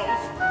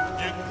auf,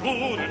 ihr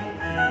Kronen,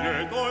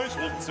 mühet euch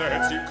und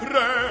setzt die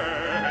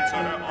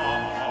Grenze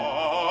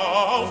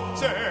auf,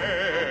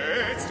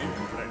 setzt die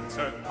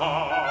Grenze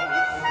auf.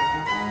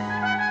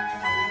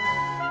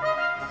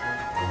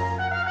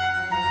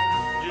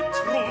 Ihr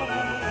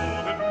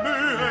Kronen,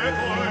 mühet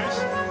euch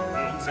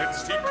und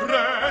setzt die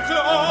Grenze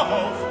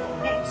auf,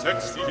 und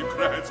setzt die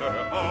Grenze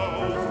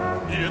auf,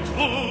 ihr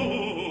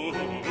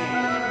Kronen.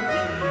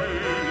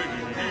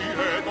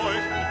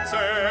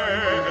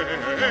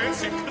 Setz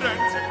die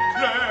Grenze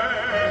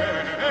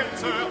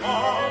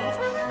auf,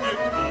 ihr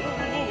Kronen,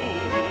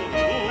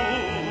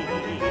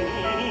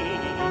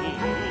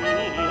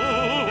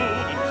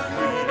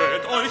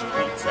 euch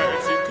und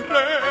setzt die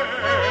Grenze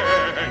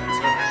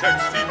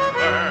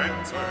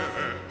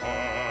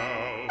auf.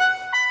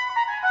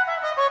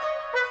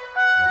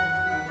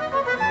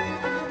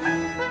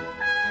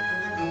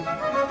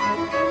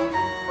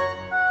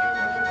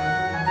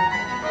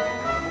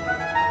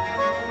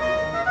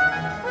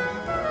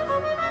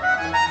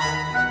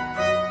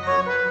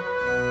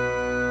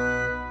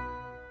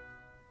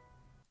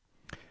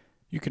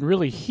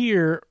 really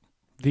hear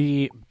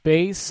the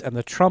bass and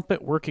the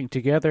trumpet working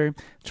together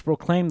to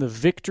proclaim the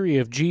victory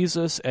of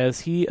Jesus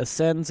as he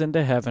ascends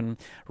into heaven,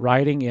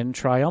 riding in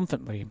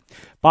triumphantly.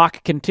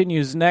 Bach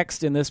continues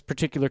next in this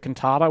particular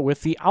cantata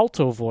with the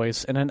alto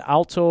voice and an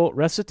alto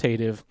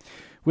recitative,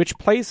 which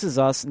places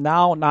us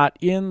now not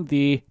in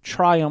the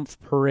triumph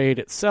parade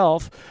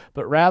itself,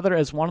 but rather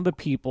as one of the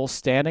people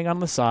standing on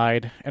the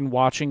side and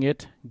watching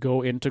it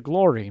go into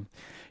glory.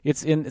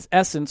 It's in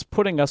essence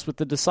putting us with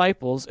the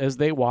disciples as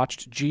they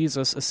watched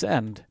Jesus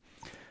ascend.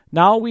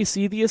 Now we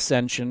see the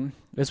ascension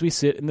as we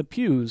sit in the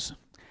pews.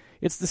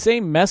 It's the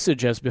same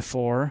message as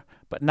before,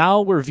 but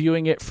now we're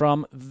viewing it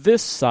from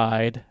this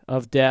side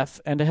of death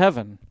and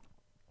heaven.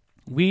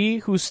 We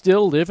who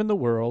still live in the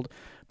world,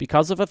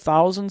 because of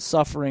 1,000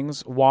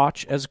 sufferings,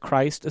 watch as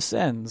Christ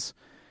ascends,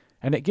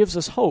 and it gives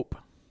us hope.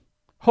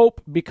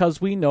 Hope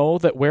because we know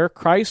that where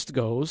Christ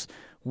goes,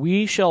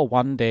 we shall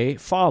one day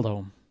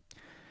follow.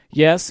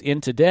 Yes,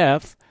 into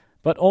death,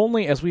 but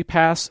only as we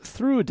pass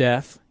through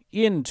death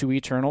into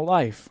eternal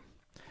life.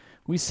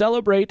 We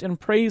celebrate and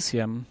praise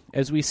him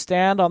as we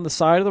stand on the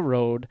side of the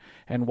road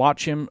and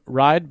watch him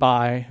ride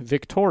by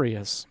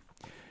victorious.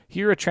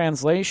 Hear a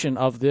translation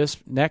of this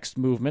next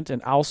movement,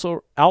 an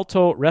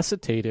alto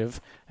recitative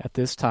at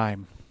this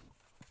time.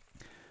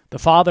 The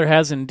Father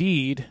has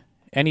indeed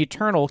an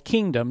eternal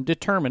kingdom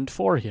determined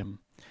for him.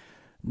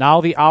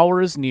 Now the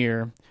hour is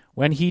near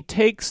when he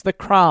takes the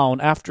crown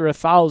after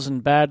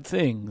 1,000 bad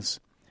things.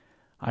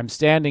 I'm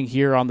standing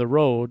here on the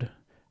road,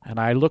 and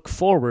I look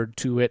forward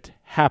to it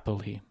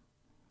happily.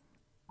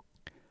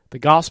 The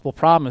gospel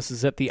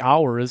promises that the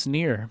hour is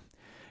near.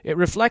 It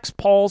reflects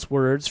Paul's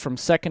words from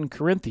 2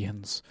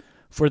 Corinthians.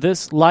 For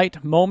this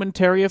light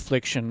momentary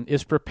affliction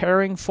is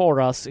preparing for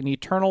us an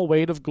eternal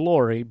weight of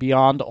glory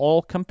beyond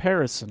all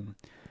comparison,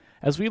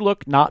 as we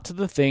look not to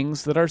the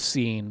things that are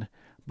seen,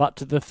 but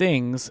to the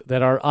things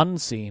that are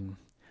unseen.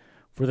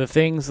 For the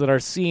things that are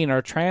seen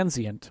are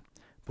transient,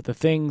 but the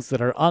things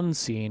that are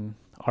unseen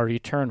are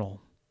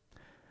eternal.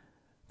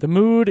 The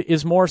mood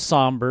is more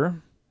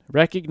somber,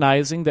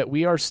 recognizing that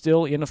we are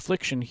still in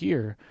affliction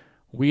here.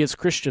 We as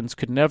Christians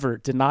could never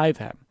deny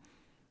that.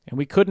 And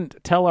we couldn't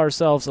tell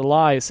ourselves a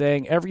lie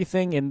saying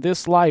everything in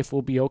this life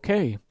will be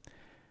okay.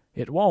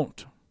 It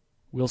won't.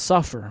 We'll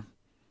suffer.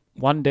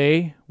 One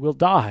day we'll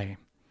die.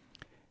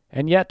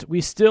 And yet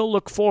we still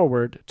look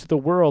forward to the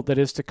world that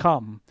is to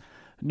come,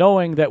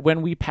 knowing that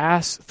when we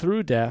pass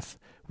through death,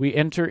 we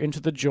enter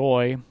into the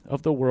joy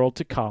of the world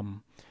to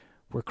come,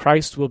 where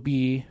Christ will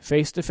be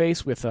face to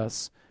face with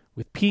us,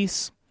 with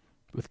peace,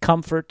 with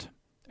comfort,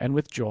 and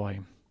with joy.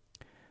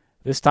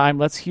 This time,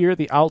 let's hear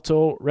the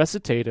alto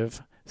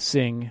recitative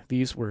sing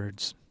these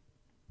words.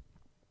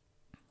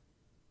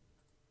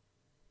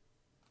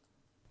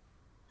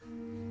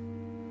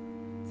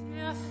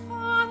 Der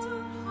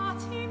Vater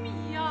hat ihm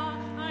ja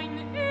ein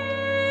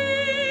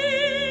ewig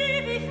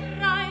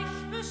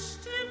Reich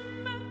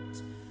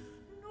bestimmt.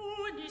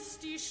 Nun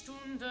ist die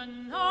Stunde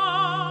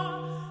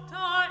nah,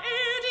 da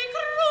die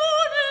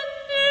Krone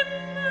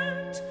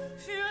nimmt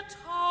für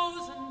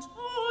 1.000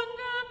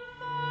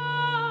 Ungemach.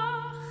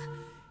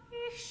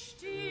 Ich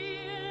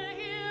stehe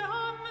hier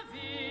am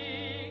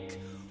Weg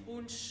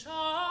und schau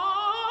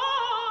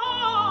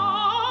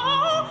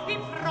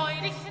ihm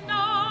freudig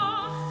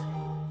nach.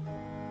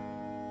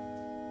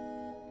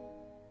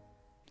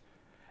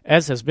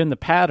 As has been the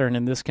pattern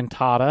in this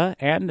cantata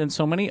and in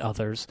so many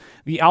others,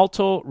 the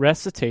alto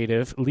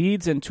recitative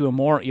leads into a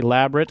more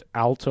elaborate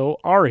alto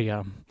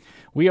aria.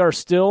 We are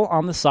still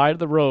on the side of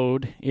the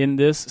road in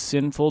this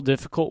sinful,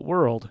 difficult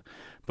world,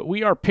 but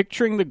we are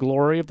picturing the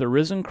glory of the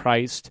risen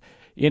Christ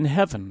in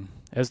heaven.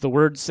 As the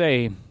words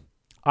say,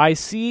 I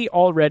see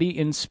already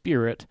in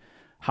spirit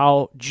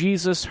how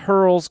Jesus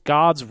hurls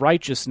God's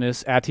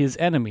righteousness at his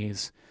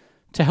enemies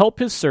to help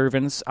his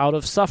servants out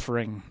of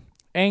suffering,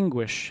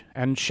 anguish,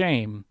 and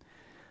shame.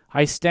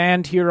 I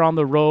stand here on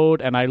the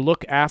road and I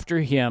look after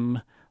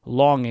him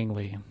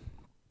longingly.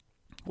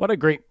 What a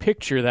great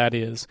picture that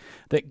is,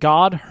 that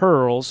God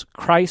hurls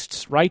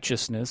Christ's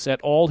righteousness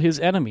at all his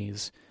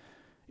enemies.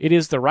 It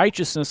is the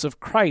righteousness of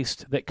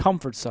Christ that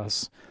comforts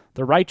us,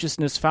 the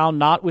righteousness found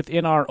not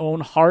within our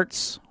own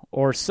hearts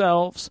or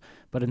selves,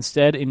 but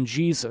instead in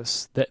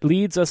Jesus, that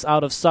leads us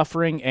out of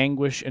suffering,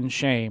 anguish, and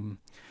shame.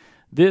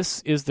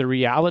 This is the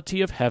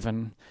reality of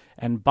heaven,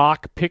 and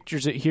Bach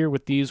pictures it here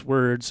with these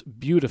words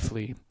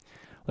beautifully.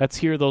 Let's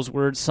hear those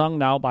words sung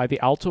now by the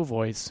alto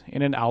voice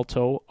in an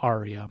alto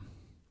aria.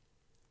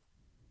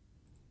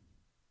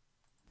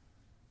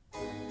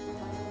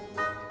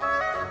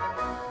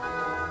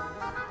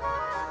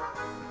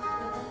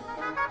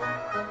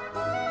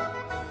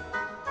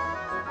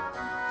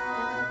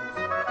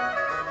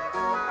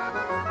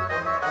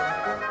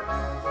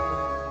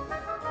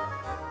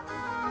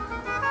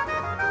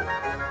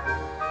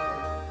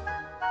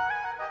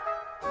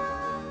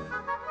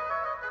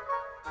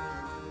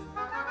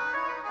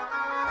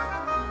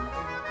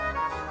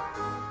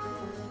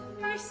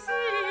 Ich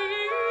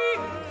sehe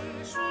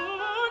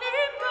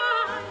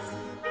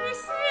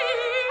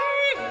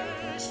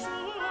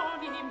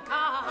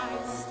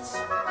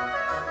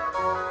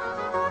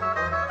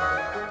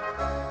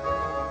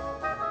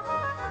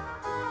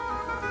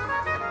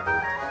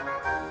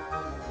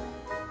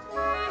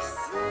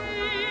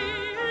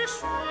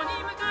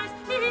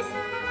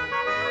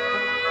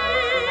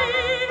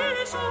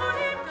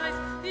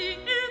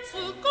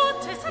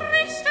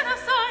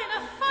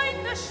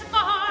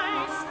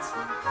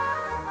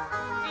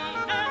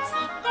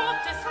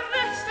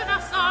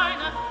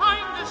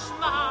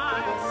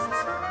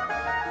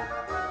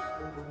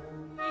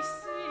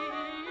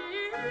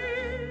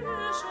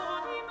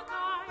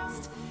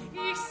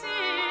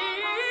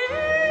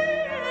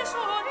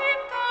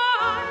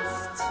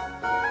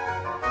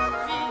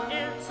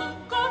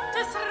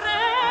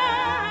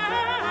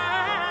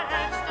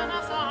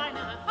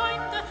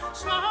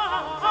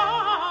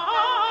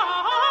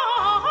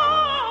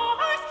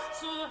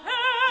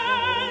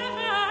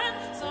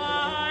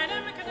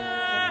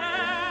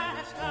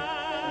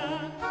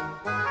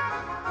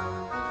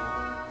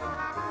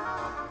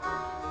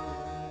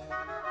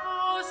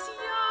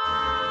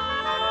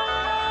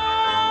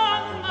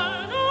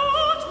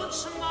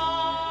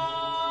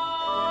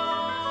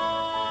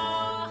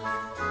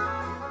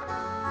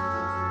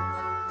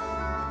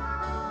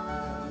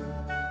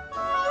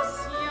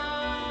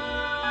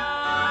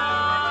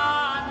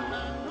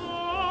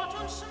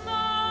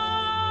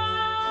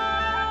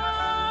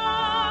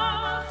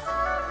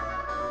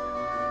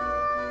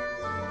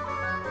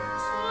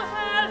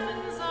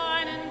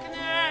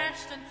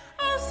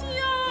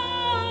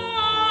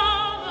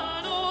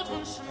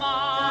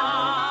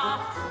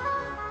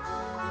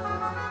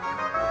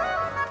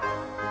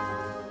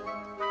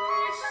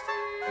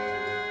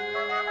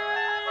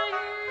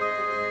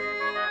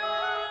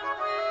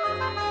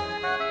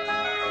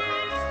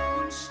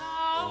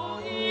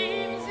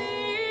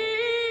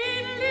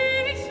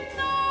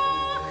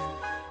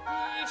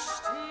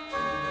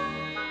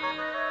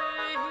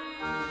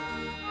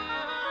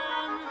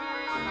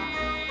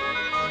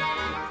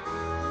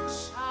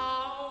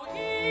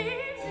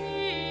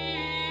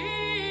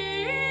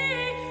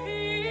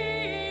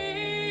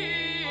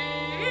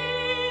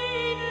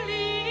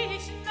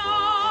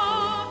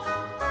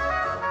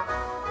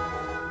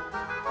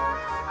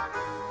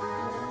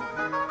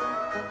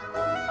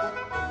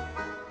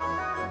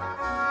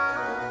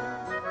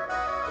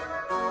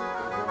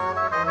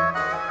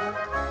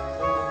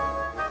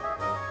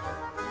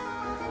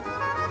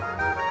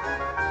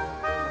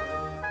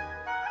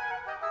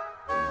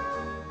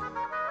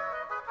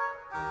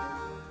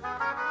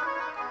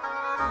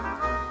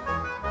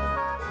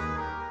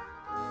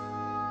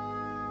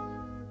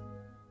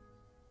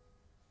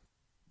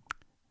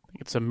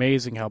It's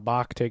amazing how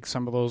Bach takes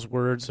some of those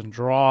words and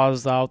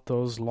draws out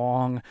those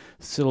long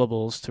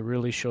syllables to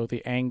really show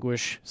the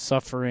anguish,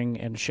 suffering,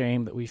 and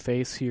shame that we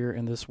face here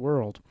in this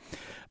world.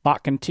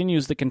 Bach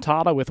continues the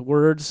cantata with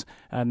words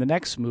in the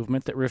next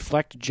movement that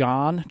reflect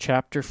John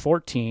chapter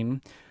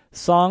 14,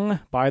 sung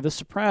by the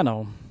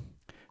soprano.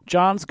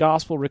 John's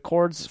Gospel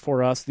records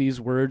for us these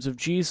words of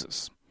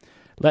Jesus.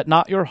 "Let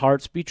not your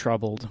hearts be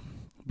troubled.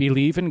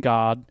 Believe in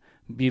God,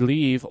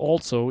 believe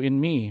also in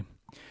me.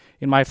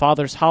 In my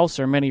Father's house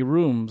are many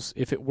rooms.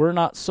 If it were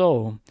not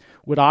so,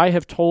 would I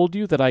have told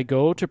you that I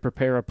go to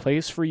prepare a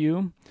place for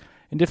you?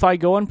 And if I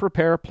go and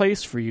prepare a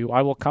place for you,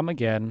 I will come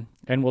again,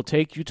 and will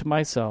take you to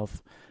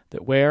myself,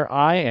 that where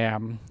I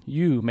am,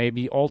 you may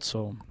be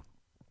also."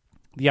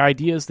 The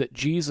ideas that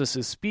Jesus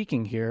is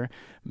speaking here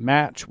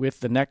match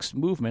with the next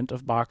movement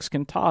of Bach's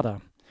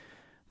cantata.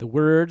 The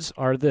words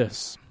are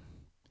this: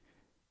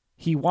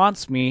 "He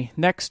wants me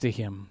next to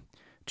him,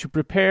 to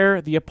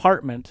prepare the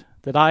apartment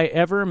that I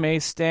ever may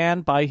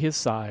stand by his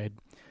side,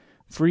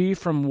 free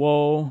from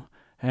woe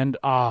and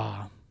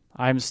I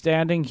am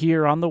standing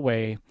here on the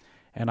way,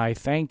 and I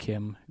thank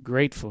him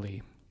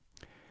gratefully."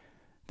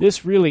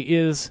 This really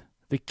is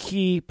the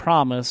key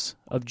promise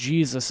of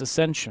Jesus'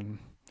 ascension.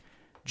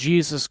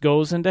 Jesus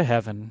goes into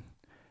heaven,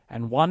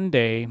 and one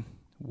day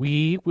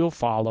we will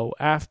follow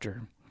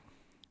after.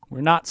 We're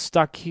not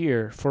stuck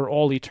here for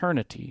all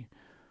eternity.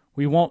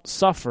 We won't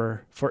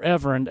suffer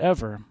forever and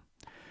ever.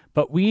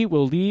 But we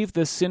will leave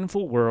this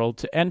sinful world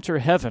to enter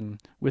heaven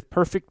with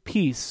perfect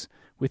peace,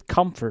 with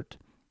comfort,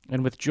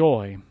 and with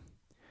joy.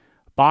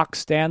 Bach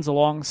stands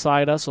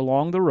alongside us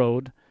along the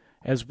road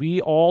as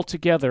we all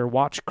together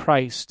watch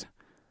Christ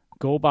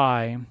go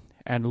by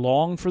and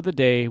long for the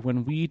day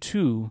when we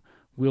too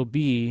will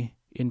be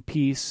in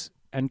peace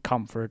and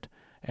comfort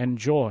and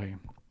joy.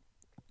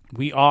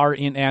 We are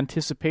in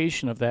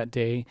anticipation of that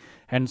day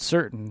and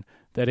certain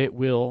that it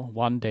will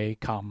one day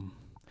come.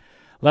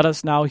 Let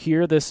us now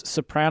hear this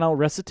soprano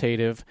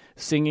recitative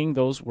singing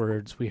those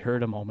words we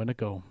heard a moment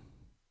ago.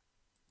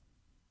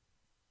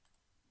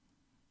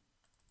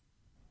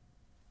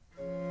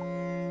 Will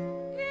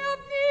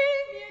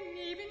mir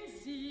neben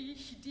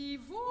sich die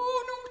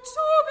Wohnung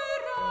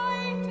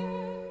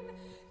zubereiten,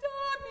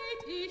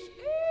 damit ich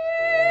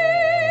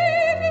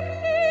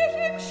ewiglich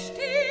ihm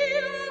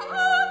stehe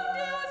an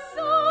der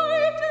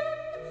Seite,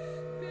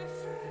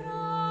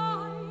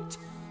 befreit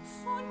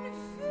von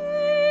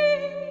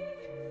Weh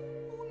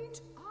und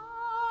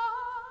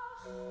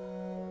Ach.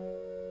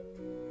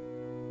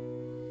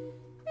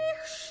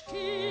 Ich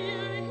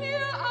stehe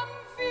hier am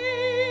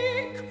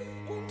Weg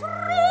und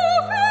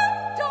rufe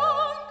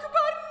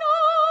dankbar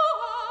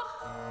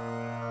nach.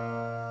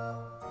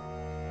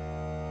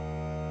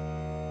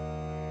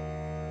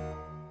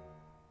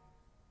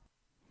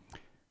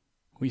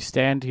 We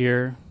stand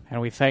here and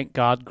we thank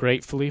God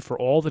gratefully for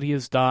all that he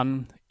has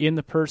done in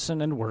the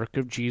person and work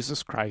of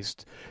Jesus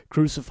Christ,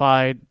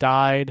 crucified,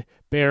 died,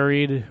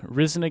 buried,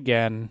 risen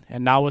again,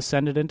 and now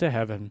ascended into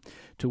heaven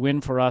to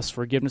win for us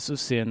forgiveness of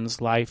sins,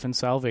 life, and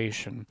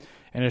salvation,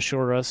 and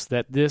assure us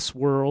that this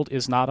world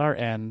is not our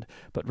end,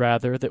 but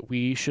rather that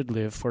we should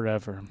live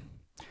forever.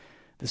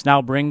 This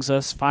now brings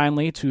us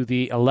finally to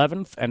the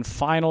 11th and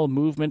final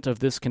movement of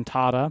this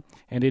cantata,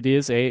 and it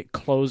is a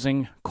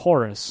closing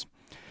chorus.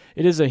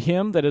 It is a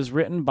hymn that is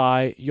written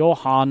by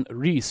Johann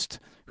Riest,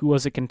 who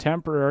was a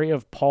contemporary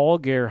of Paul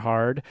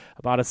Gerhardt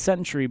about a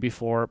century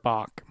before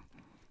Bach.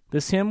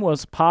 This hymn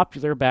was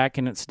popular back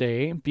in its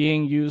day,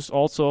 being used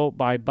also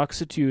by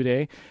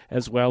Buxtehude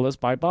as well as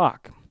by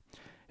Bach.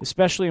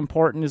 Especially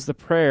important is the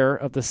prayer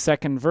of the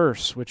second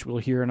verse, which we'll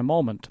hear in a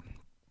moment.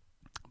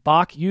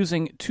 Bach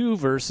using two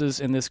verses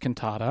in this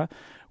cantata,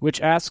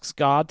 which asks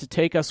God to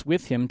take us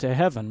with him to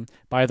heaven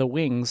by the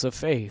wings of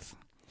faith.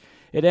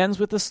 It ends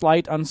with a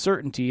slight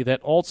uncertainty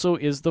that also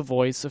is the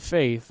voice of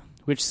faith,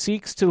 which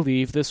seeks to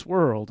leave this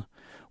world.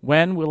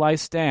 When will I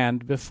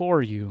stand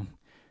before you?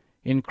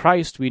 In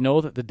Christ we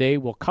know that the day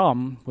will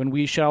come when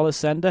we shall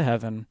ascend to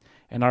heaven,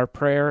 and our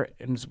prayer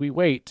as we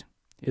wait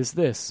is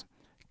this: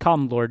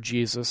 "Come, Lord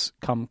Jesus,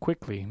 come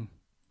quickly."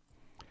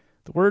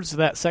 The words of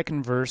that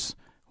second verse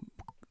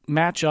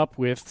match up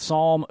with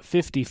Psalm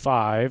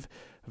 55,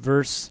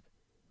 verse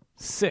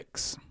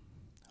 6.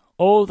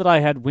 "Oh, that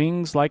I had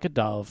wings like a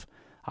dove,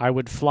 I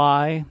would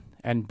fly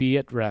and be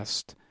at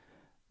rest."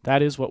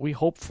 That is what we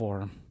hope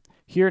for.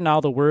 Hear now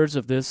the words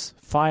of this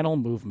final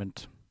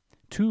movement.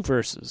 Two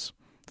verses.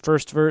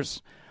 First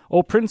verse: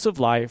 "O Prince of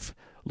Life,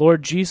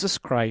 Lord Jesus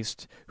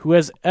Christ, who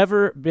has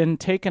ever been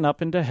taken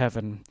up into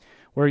heaven,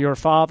 where your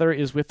Father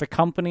is with the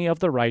company of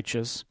the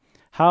righteous,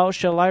 how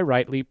shall I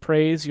rightly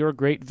praise your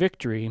great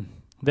victory,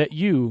 that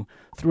you,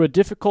 through a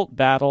difficult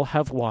battle,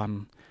 have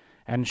won,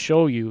 and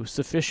show you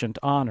sufficient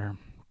honor?"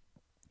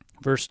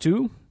 Verse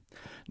 2: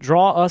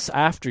 "Draw us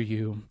after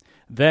you,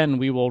 then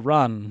we will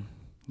run.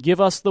 Give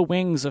us the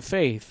wings of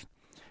faith.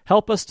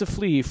 Help us to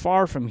flee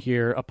far from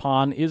here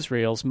upon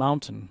Israel's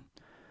mountain.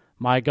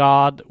 My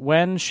God,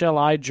 when shall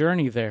I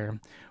journey there,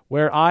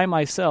 where I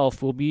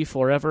myself will be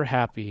forever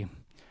happy?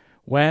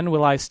 When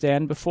will I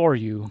stand before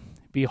you,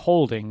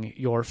 beholding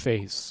your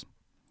face.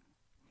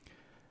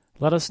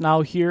 Let us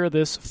now hear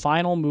this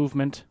final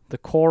movement, the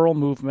choral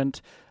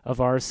movement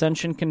of our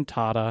Ascension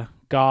Cantata,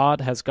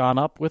 God Has Gone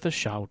Up with a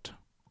Shout.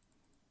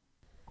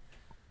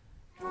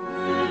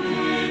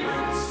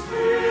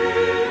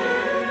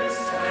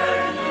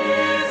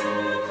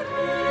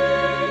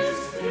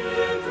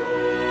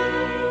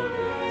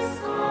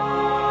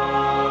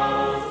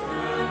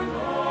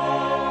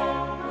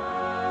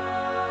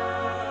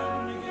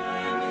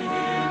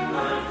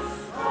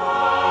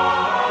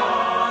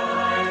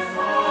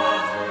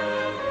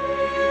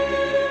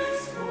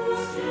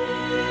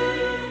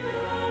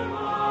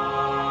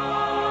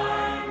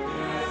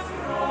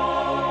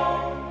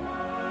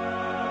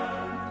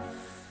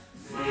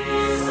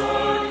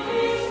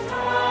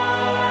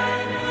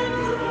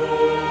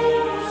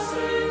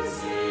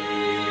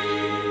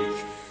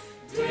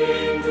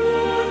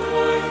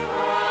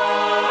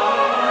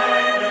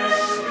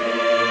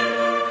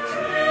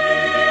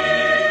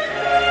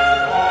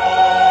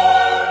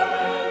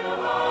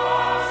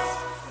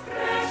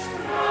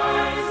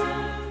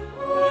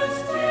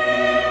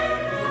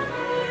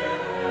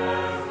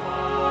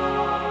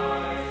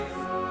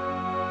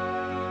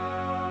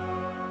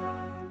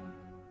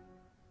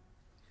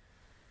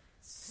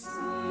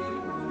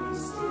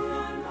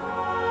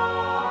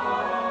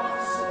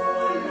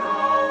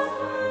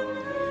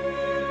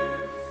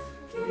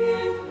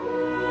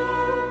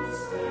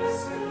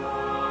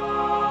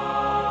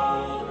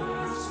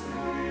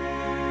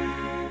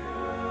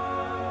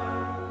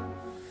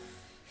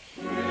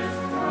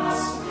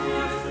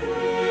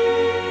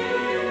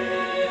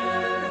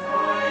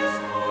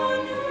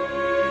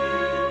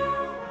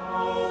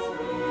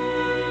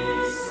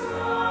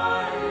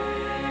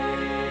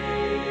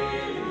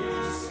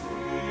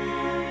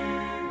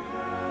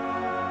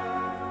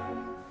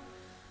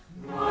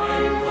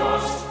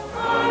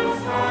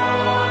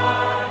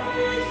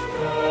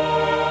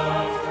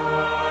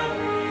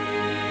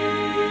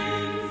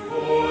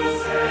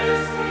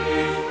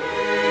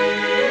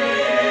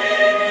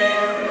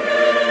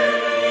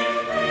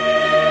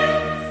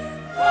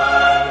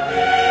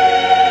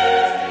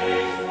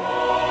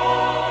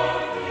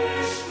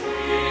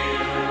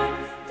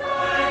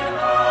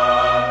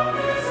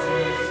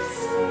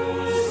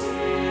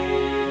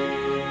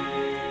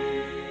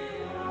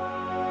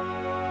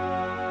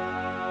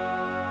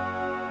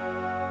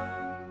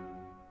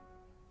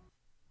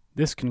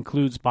 This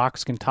concludes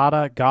Bach's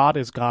cantata, God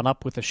Is Gone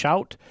Up with a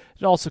Shout.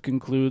 It also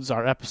concludes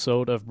our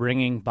episode of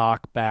Bringing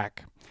Bach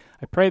Back.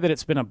 I pray that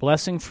it's been a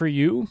blessing for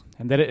you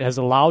and that it has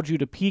allowed you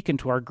to peek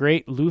into our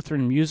great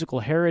Lutheran musical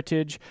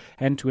heritage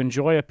and to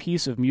enjoy a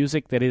piece of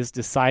music that is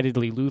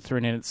decidedly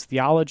Lutheran in its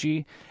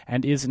theology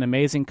and is an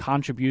amazing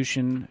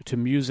contribution to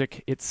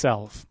music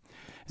itself.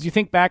 As you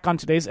think back on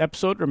today's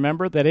episode,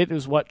 remember that it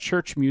is what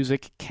church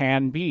music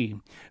can be,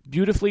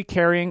 beautifully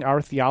carrying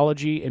our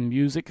theology and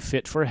music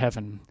fit for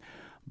heaven.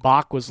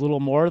 Bach was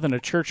little more than a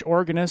church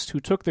organist who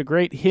took the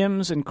great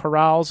hymns and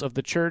chorales of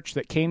the church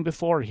that came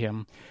before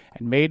him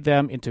and made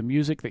them into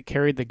music that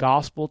carried the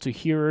gospel to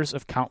hearers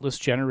of countless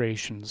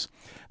generations.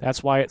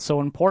 That's why it's so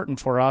important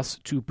for us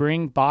to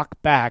bring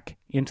Bach back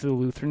into the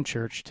Lutheran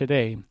Church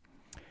today.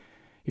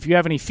 If you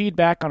have any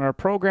feedback on our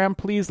program,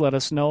 please let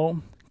us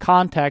know.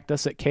 Contact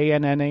us at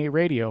KNNA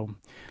Radio.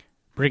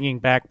 Bringing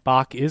Back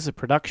Bach is a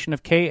production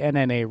of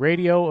KNNA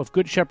Radio of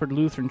Good Shepherd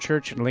Lutheran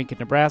Church in Lincoln,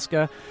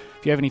 Nebraska.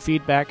 If you have any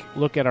feedback,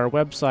 look at our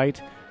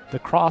website,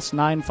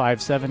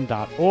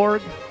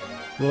 thecross957.org.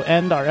 We'll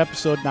end our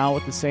episode now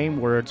with the same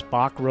words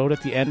Bach wrote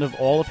at the end of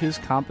all of his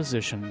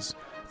compositions.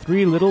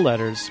 3 little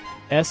letters,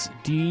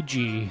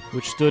 SDG,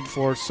 which stood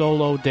for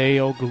Solo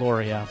Deo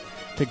Gloria.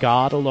 To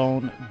God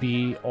alone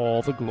be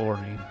all the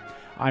glory.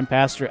 I'm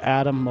Pastor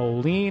Adam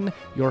Moline,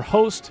 your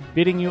host,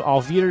 bidding you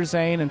auf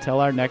Wiedersehen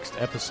until our next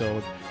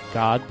episode.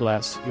 God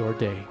bless your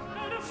day.